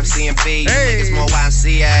 Hey. YMC and B, Hey. niggas more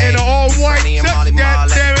YMCA. In the all-white Molly Mall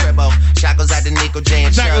like goddamn it. Cribbo. Shot goes out to Nico J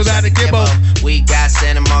and Shot goes out to Gibbo. We got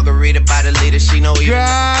Santa Margarita by the leader. She know even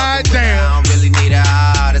God damn. I don't really need her.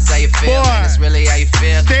 That's how you feel. Boy. Man, that's really how you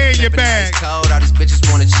feel. Stay in your Flipping bag. ice Cold. All these bitches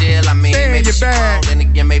wanna chill. I mean, Stay in maybe your she bag. won't. Then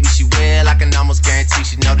again, maybe she will. I can almost guarantee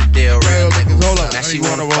she know the deal. Real niggas. Hold up. Now she You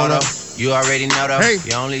want a wanna roll photo. up? You already know though. Hey.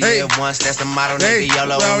 You only Hey. live once. That's the motto, Hey. nigga.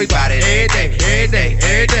 YOLO. Well, And we we bout it every day. every day,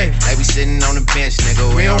 every day. Like we sitting on the bench,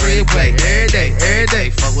 nigga. We don't really play. Every day, every day.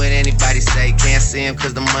 Fuck what anybody say. Can't see him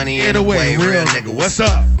cause the money in the way. Real nigga. What's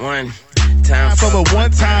up? One time For the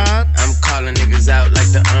one time. I'm calling niggas out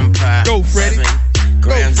like the umpire. Go, Freddie. 7 Go,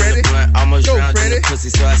 grams in Freddie. the blunt, almost Go, drowned in Freddie. the pussy,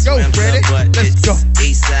 so I Go, swam to Freddie. the butt. Let's It's go.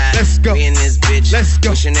 East side. Let's go. We in this bitch. Let's go.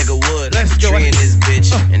 Wish a nigga would. Let's go. Tree in this bitch.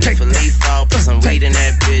 And Take if a that. leaf fall, put some weed in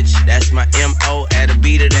that bitch. That's my MO at a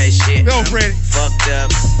beat of that shit. Go, Freddie. Fucked up.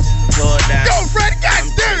 Tore down. Go, Freddie. God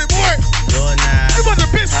damn it, boy. Door knob. You about to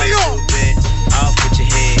piss me off. Off with your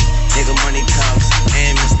head. Nigga money talks.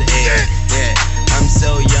 And Mr. Ed. Yeah. I'm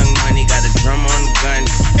so young, money got a drum on the gun.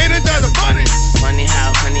 And it doesn't funny. Funny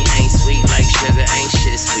how honey ain't sweet like sugar, ain't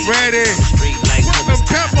shit sweet. Ready. Street like Put some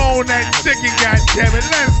pepper on that chicken, goddammit.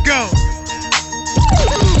 Let's go.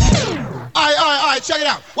 All right, check it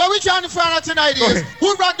out. What we trying to find out tonight is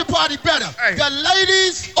who rock the party better, the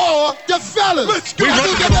ladies or the fellas? Let's go. I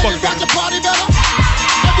do the ladies rock the party better.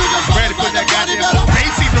 I do the Ready fellas to put rock the that party goddamn better.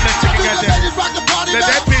 pasty from that I chicken, do the goddamn. ladies rock the party Let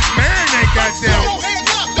better. that bitch marinate, goddamn.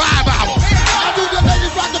 5 hours. I do the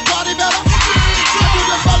ladies rock the party better. I do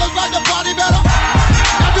the fellas rock the party better.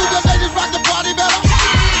 I do the ladies rock the party better.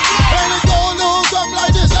 And it go a little something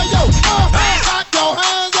like this. Hey yo, clap your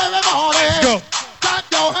hands everybody. Let's go. Clap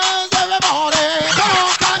your hands everybody. Come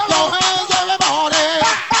on, clap your hands everybody.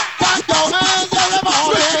 Clap your hands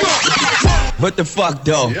everybody. What the fuck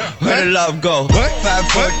though? Where the love go? What?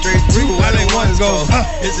 5, 4, 3, 2, Where they ones go?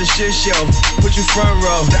 It's a shit show. Put you front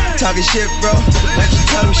row. Talking shit, bro. Let your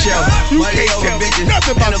tongue show. You Money can't over tell me bitches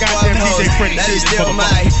nothing about and the goddamn bum DJ hoes. Freddie That shit, is still motherfucker.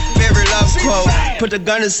 my favorite love quote. Put the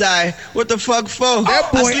gun aside. What the fuck for?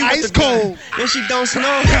 That boy I sleep with ice the gun. cold. And she don't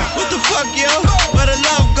snow. What the fuck, yo? Where the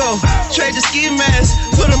love go? Trade the ski mask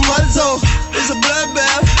for the muzzle. It's a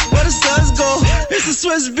bloodbath. Where the suns go? It's a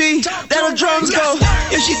Swiss beat. That the drums go.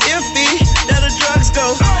 If she's iffy, that the drugs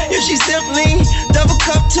go. If she's simply double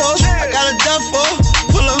cup toast, I got a duffel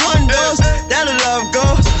full of hundos. That the love go.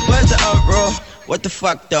 Where's the uproar? What the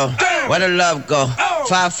fuck though? Where the love go?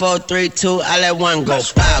 5, 4, 3, 2, I let one go.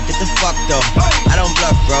 Wow, get the fuck though. I don't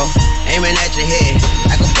bluff, bro. Aiming at your head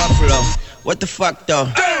like a buffalo. What the fuck though?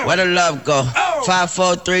 Where the love go? 5,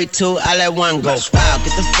 4, 3, 2, I let one go. Wow,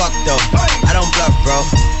 get the fuck though. I don't bluff, bro.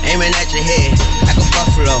 Aiming at your head like a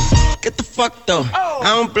buffalo. Get the fuck though. I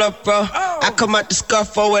don't bluff, bro. I come out the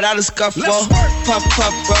scuffle without a scuffle. Puff, puff,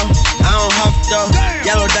 bro. I don't huff though.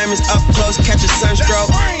 Yellow diamonds up close, catch a sunstroke.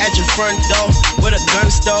 At your front door with a gun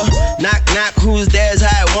store. Knock, knock, who's there's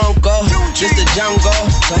how it won't go. Just the jungle,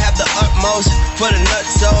 so have the utmost for the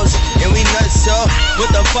nutsos. And we nuts so. What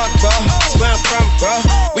the fuck, bro? Where I'm from, bro.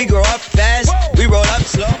 We grow up fast, we roll up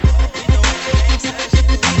slow.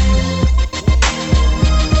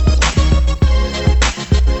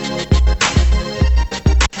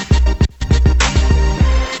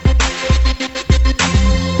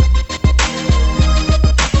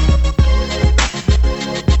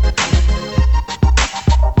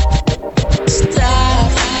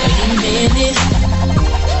 Stop, wait a minute.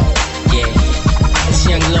 Yeah, it's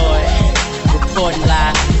Young Lord reporting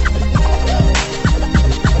live.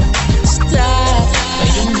 Stop,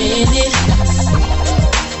 wait a minute.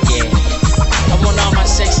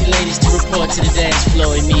 report to the dance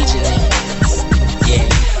floor immediately. Yeah.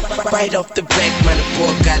 Right off the back, man, the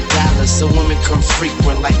boy got dollars, so women come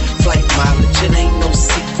frequent like flight mileage. It ain't no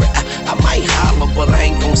secret. I might holler, but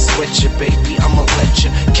I ain't gon' sweat you, baby. I'ma let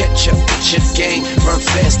you catch up with your gang, run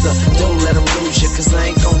faster. Don't let them lose you, cause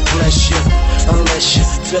I ain't gon' bless you unless you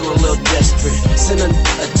feel a little desperate. Send a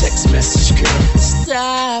text message, girl.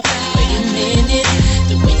 Stop, wait a minute.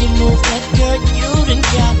 The way you move that girl, you done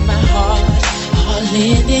got my heart all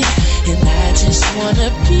in it. And I just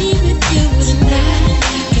wanna be with you tonight.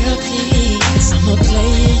 Girl, please, I'm a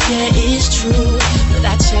player, yeah, it's true. But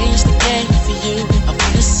I changed the game for you. I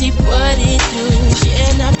wanna see what it do.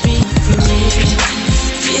 Can I be free?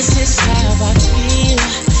 This is how I feel.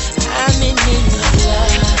 I'm in need of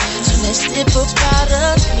love. So let's dip up out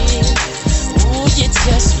of here. Ooh, you're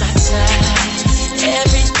just my type.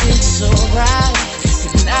 Everything's so right.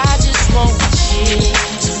 And I just want you.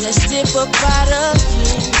 So let's dip up out of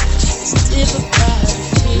here.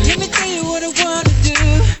 Let me tell you what I wanna do.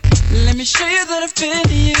 Let me show you that I feel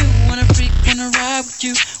you. Wanna freak, wanna ride with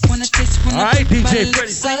you. Wanna taste, wanna all right, drink DJ my Freddie.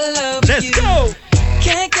 lips. I love Let's you. go.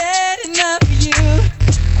 Can't get enough of you.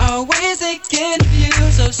 Always thinking of you.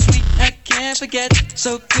 So sweet, I can't forget.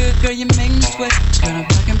 So good, girl, you make me sweat. What I'm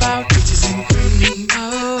talking about, bitches and cream.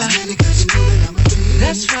 Oh,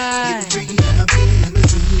 that's right.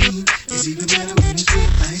 It's even better when it's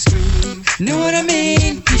with ice cream. Know what I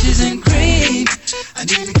mean? Peaches and cream. I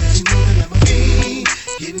need it cause you know that I'm a bee.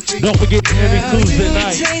 Don't forget every Tuesday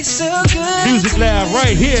night. So good. Music Lab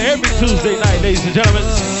right here every Tuesday night, ladies and gentlemen.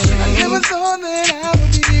 I never thought that I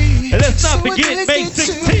would be. And let's not forget May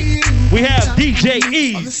 16th. We have DJ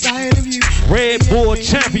E, Red Bull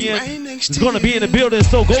Champion. Is gonna be in the building,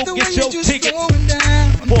 so go get your ticket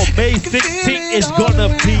for May 16th. It's gonna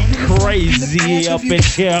be crazy up in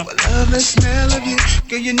here. Love the smell of you,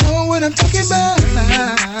 girl, you know what I'm talking about.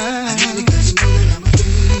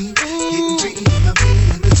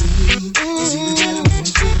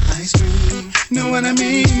 Know what I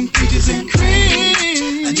mean? Peaches and cream.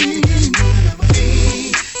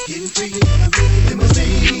 Getting freaky in my really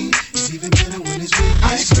limousine. It's even better when it's with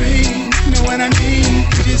ice cream. Know what I mean?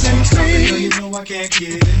 Peaches and cream. You know I can't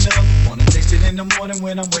get enough. Wanna taste it in the morning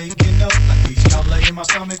when I'm waking up. Like peach cobbler in my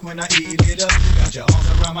stomach when I eat it up. Got your arms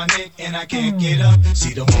around my neck and I can't get up.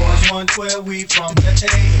 See the boys 112, we from the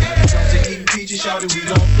A. When it comes to eating peaches, shawty, we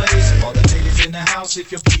don't play. So all the ladies in the house,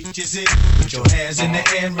 if your peach is it, put your hands in the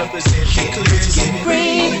air and represent the clear. Get it,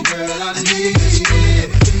 baby, girl, I need it.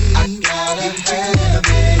 I gotta have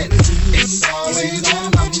it. It's always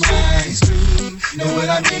on my mind. Know what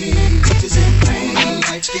I mean? Peaches and cream. I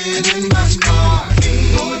like it in my car,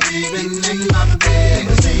 or even in my bed,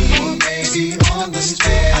 or maybe on the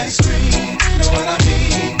stairs. Ice cream. Know what I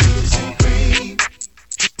mean? Peaches and cream.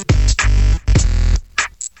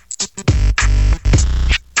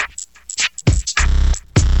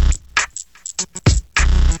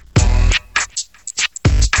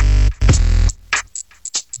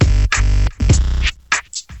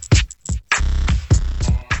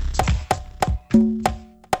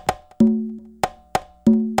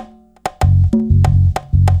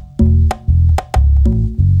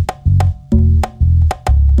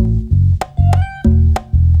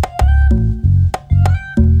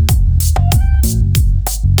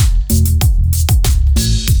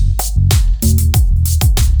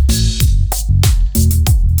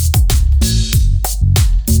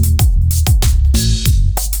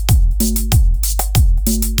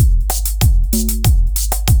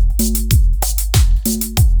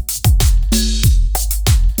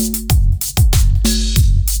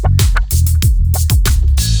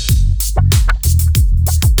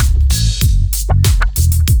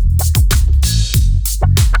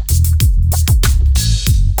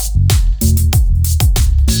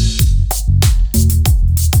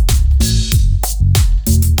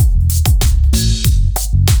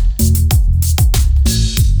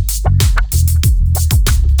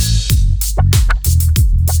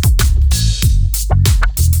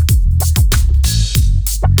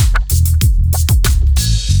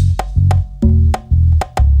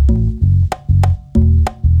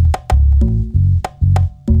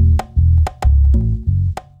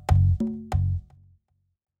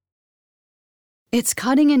 It's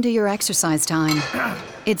cutting into your exercise time.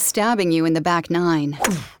 It's stabbing you in the back nine.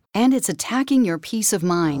 And it's attacking your peace of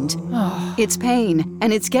mind. It's pain,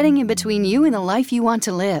 and it's getting in between you and the life you want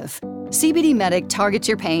to live. CBD Medic targets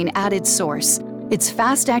your pain at its source. It's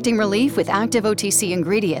fast-acting relief with active OTC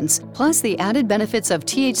ingredients, plus the added benefits of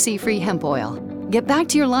THC-free hemp oil. Get back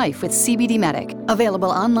to your life with CBD Medic.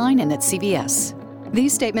 Available online and at CVS.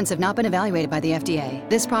 These statements have not been evaluated by the FDA.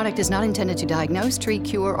 This product is not intended to diagnose, treat,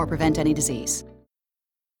 cure, or prevent any disease.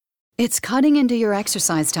 It's cutting into your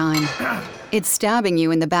exercise time. It's stabbing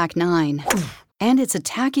you in the back nine. And it's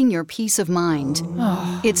attacking your peace of mind.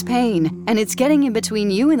 It's pain, and it's getting in between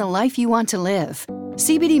you and the life you want to live.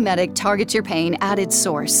 CBD Medic targets your pain at its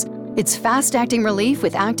source. It's fast-acting relief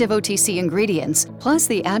with active OTC ingredients, plus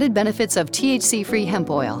the added benefits of THC-free hemp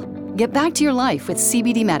oil. Get back to your life with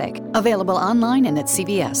CBD Medic, available online and at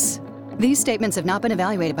CVS. These statements have not been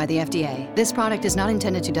evaluated by the FDA. This product is not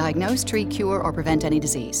intended to diagnose, treat, cure, or prevent any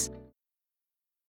disease.